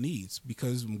child needs,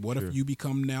 because what if you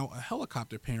become now a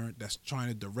helicopter parent that's trying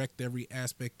to direct every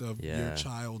aspect of your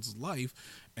child's life,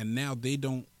 and now they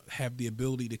don't have the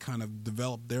ability to kind of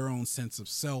develop their own sense of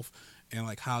self and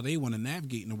like how they want to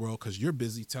navigate in the world, because you're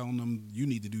busy telling them you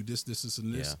need to do this,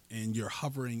 and this, and you're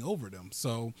hovering over them.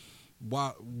 So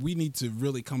while we need to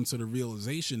really come to the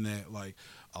realization that like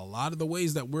a lot of the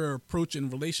ways that we're approaching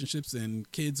relationships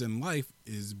and kids in life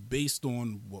is based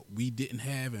on what we didn't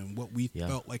have and what we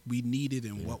felt like we needed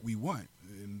and what we want.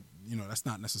 And, you know, that's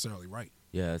not necessarily right.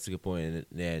 Yeah, that's a good point.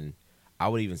 And I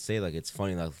would even say, like, it's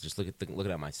funny, like, just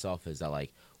looking at myself is that,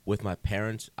 like, with my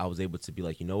parents, I was able to be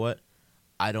like, you know what?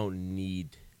 I don't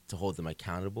need to hold them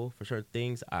accountable for certain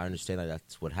things. I understand that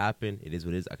that's what happened. It is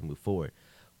what it is. I can move forward.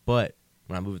 But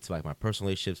when I move into like my personal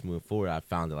relationships moving forward, I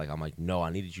found that like I'm like, no,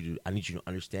 I need you to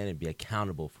understand and be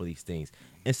accountable for these things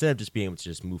instead of just being able to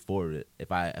just move forward.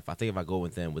 If I go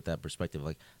within with that perspective,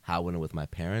 like how I went with my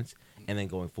parents, and then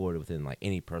going forward within like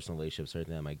any personal relationship,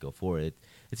 certain that I might go forward,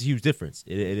 it's a huge difference.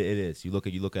 It is. You look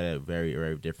at it very,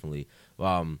 very differently.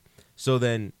 So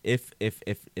then if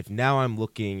now I'm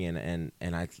looking and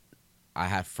I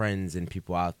have friends and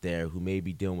people out there who may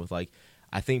be dealing with like,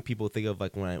 I think people think of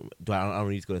like when I don't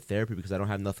need to go to therapy because I don't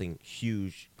have nothing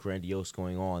huge, grandiose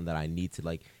going on that I need to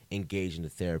like engage in the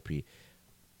therapy.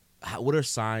 What are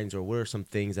signs or what are some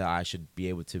things that I should be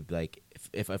able to like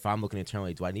if I'm looking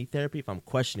internally, do I need therapy? If I'm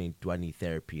questioning, do I need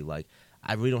therapy? Like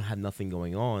I really don't have nothing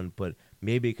going on, but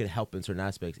maybe it could help in certain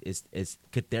aspects.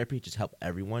 Could therapy just help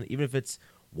everyone? Even if it's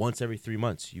once every 3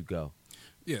 months you go.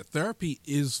 Yeah, therapy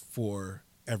is for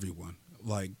everyone.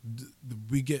 Like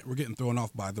we're getting thrown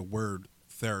off by the word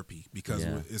therapy because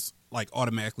it's like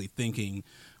automatically thinking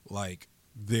like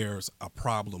there's a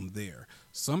problem there.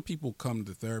 Some people come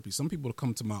to therapy, some people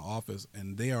come to my office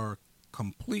and they are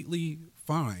completely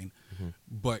fine,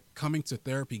 but coming to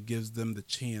therapy gives them the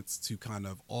chance to kind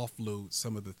of offload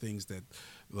some of the things that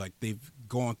like they've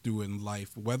gone through in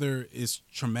life, whether it's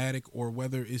traumatic or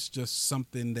whether it's just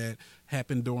something that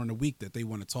happened during the week that they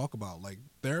want to talk about. Like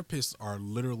therapists are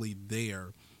literally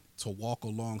there to walk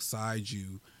alongside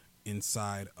you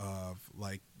inside of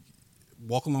like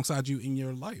walk alongside you in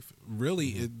your life.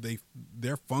 Really,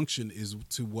 their function is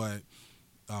to what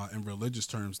in religious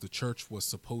terms the church was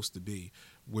supposed to be.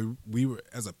 We were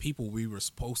as a people, we were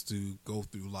supposed to go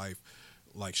through life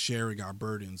like sharing our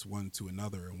burdens one to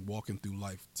another and walking through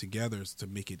life together to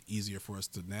make it easier for us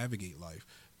to navigate life.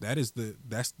 That's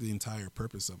the entire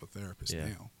purpose of a therapist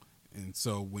now. And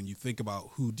so when you think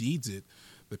about who needs it,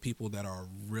 the people that are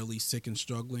really sick and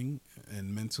struggling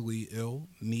and mentally ill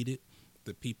need it.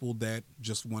 The people that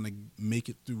just want to make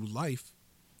it through life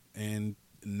and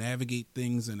navigate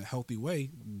things in a healthy way,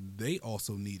 they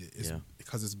also need it.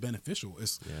 Because it's beneficial.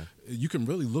 You can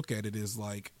really look at it as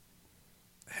like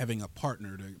having a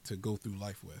partner to go through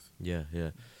life with. Yeah.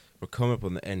 We're coming up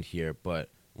on the end here, but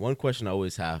one question I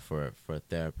always have for a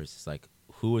therapist is like,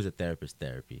 who is a therapist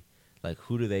therapy? Like,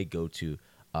 who do they go to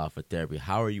for therapy?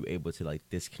 How are you able to like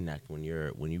disconnect when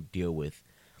you deal with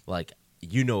like,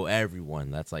 you know,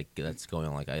 everyone that's going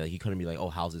on. Like you couldn't be like, oh,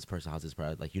 how's this person?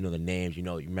 Like, you know the names, you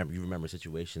remember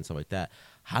situations, stuff like that.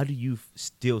 How do you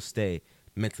still stay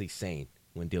mentally sane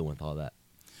when dealing with all that?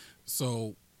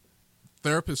 So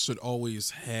therapists should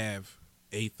always have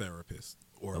a therapist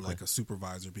or like a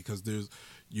supervisor, because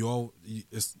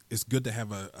it's good to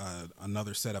have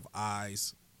another set of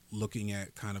eyes looking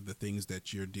at kind of the things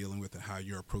that you're dealing with and how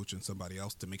you're approaching somebody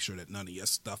else to make sure that none of your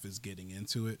stuff is getting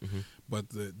into it. But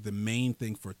the main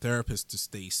thing for therapists to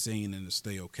stay sane and to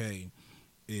stay okay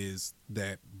is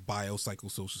that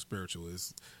biopsychosocial spiritual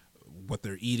is what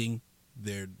they're eating,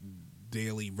 their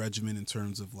daily regimen in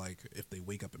terms of like if they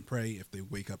wake up and pray, if they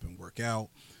wake up and work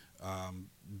out,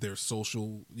 their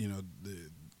social,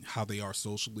 how they are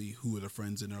socially, who are the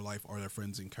friends in their life, are their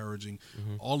friends encouraging,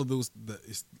 all of those,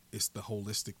 it's the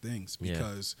holistic things,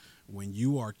 because when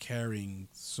you are carrying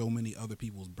so many other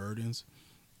people's burdens,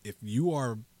 if you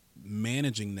are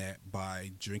managing that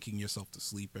by drinking yourself to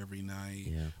sleep every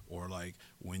night, or like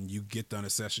when you get done a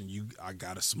session, I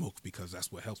gotta smoke because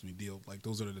that's what helps me deal, like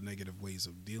those are the negative ways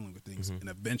of dealing with things, and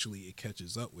eventually it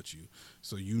catches up with you.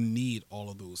 So you need all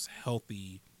of those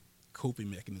healthy coping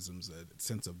mechanisms, a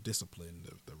sense of discipline,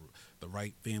 the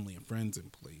right family and friends in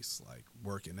place, like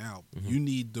working out. You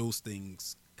need those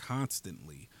things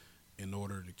constantly in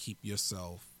order to keep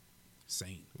yourself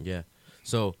sane. Yeah.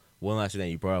 So one last thing that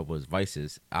you brought up was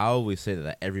vices. I always say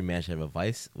that every man should have a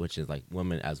vice, which is like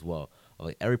women as well.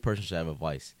 Like every person should have a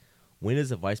vice. When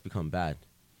does a vice become bad?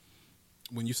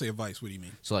 When you say a vice, what do you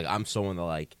mean? So like I'm someone that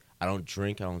like I don't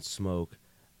drink, I don't smoke.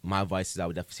 My vices I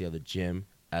would definitely say are the gym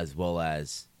as well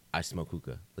as I smoke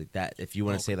hookah. Like that, if you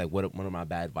want to say like what one of my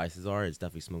bad vices are, it's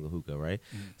definitely smoking hookah, right?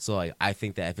 So like I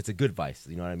think that if it's a good vice,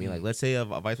 you know what I mean? Like let's say a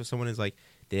vice for someone is like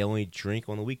they only drink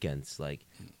on the weekends. Like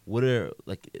what are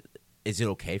like is it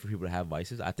okay for people to have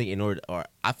vices? I think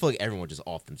I feel like everyone just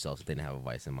off themselves if they didn't have a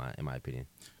vice. In my opinion.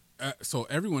 So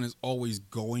everyone is always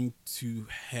going to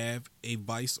have a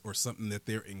vice or something that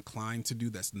they're inclined to do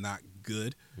that's not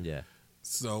good. Yeah.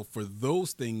 So for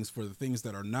those things, for the things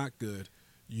that are not good,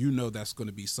 you know that's going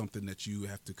to be something that you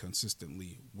have to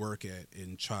consistently work at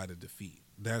and try to defeat.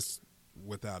 That's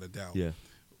without a doubt. Yeah.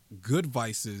 Good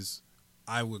vices,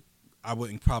 I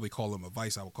wouldn't probably call them a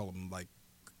vice. I would call them like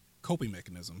coping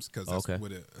mechanisms, because that's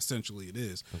what essentially it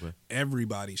is. Okay.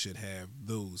 Everybody should have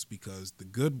those, because the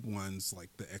good ones, like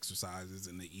the exercises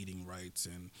and the eating rights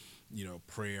and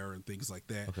prayer and things like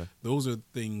that, those are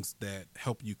things that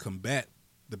help you combat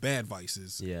the bad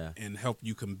vices, and help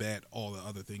you combat all the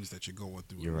other things that you're going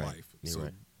through in life.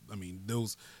 I mean,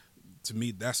 those, to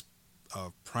me, that's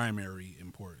of primary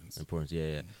importance.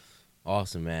 Yeah.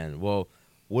 Awesome, man. Well,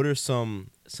 what are some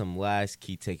last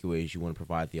key takeaways you want to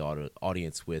provide the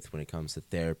audience with when it comes to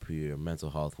therapy or mental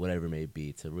health, whatever it may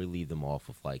be, to really lead them off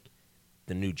of like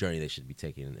the new journey they should be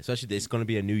taking? Especially, it's going to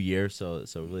be a new year, so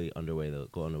really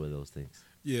go underway those things.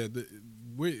 Yeah,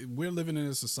 we're living in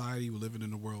a society, we're living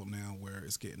in a world now where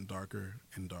it's getting darker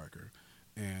and darker,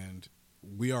 and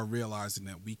we are realizing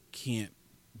that we can't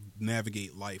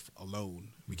navigate life alone.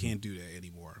 We can't do that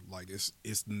anymore. Like,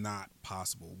 it's not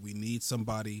possible. We need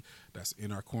somebody that's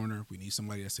in our corner. We need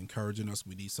somebody that's encouraging us.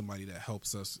 We need somebody that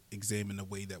helps us examine the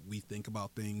way that we think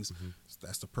about things.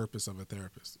 That's the purpose of a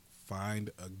therapist.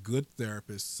 Find a good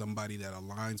therapist, somebody that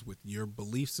aligns with your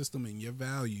belief system and your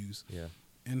values. Yeah.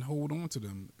 And hold on to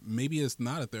them. Maybe it's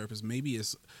not a therapist. Maybe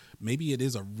it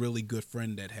is a really good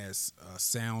friend that has a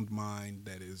sound mind,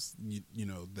 that is,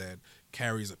 that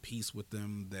carries a peace with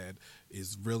them, that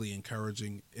is really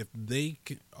encouraging. If they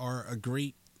are a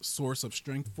great source of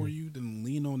strength for you, then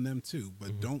lean on them too.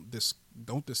 But don't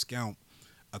discount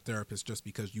a therapist just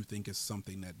because you think it's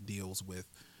something that deals with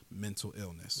mental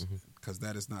illness, because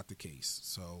that is not the case.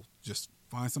 So just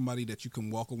find somebody that you can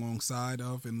walk alongside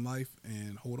of in life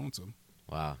and hold on to them.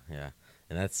 Wow, yeah,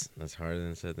 and that's harder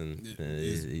than said than it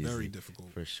is very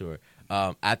difficult for sure.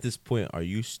 At this point, are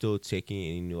you still taking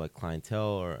any new like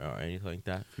clientele or anything like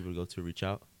that for people to go to reach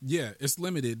out? Yeah, it's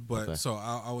limited, but so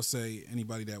I would say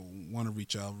anybody that want to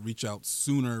reach out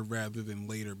sooner rather than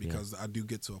later, because I do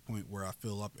get to a point where I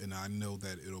fill up and I know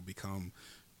that it'll become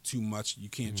too much. You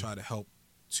can't try to help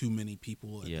too many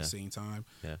people at the same time.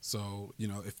 Yeah. So,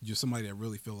 if you're somebody that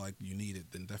really feel like you need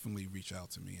it, then definitely reach out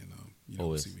to me and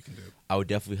we'll see what we can do. I would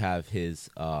definitely have his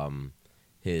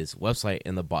website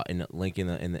in the link in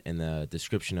the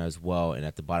description as well, and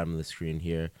at the bottom of the screen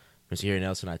here. Mr. Harry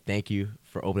Nelson, I thank you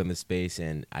for opening this space,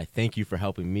 and I thank you for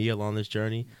helping me along this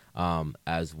journey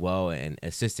as well, and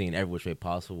assisting in every which way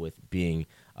possible with being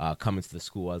coming to the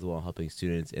school as well, helping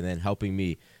students, and then helping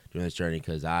me during this journey,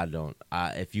 because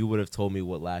if you would have told me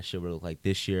what last year would look like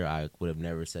this year, I would have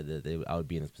never said that I would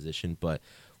be in this position. But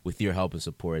with your help and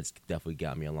support, it's definitely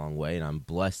got me a long way, and I'm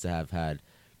blessed to have had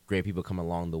great people come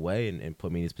along the way and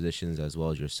put me in these positions, as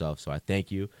well as yourself. So I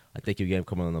thank you. I thank you again for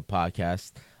coming on the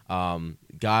podcast.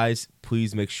 Guys,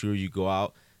 please make sure you go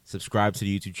out, subscribe to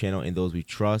the YouTube channel and Those We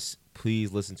Trust.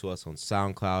 Please listen to us on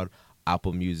SoundCloud,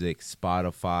 Apple Music,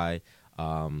 Spotify,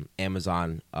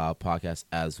 Amazon podcast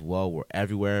as well. We're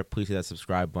everywhere. Please hit that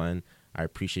subscribe button. I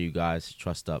appreciate you guys.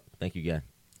 Trust up. Thank you again.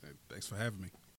 Thanks for having me.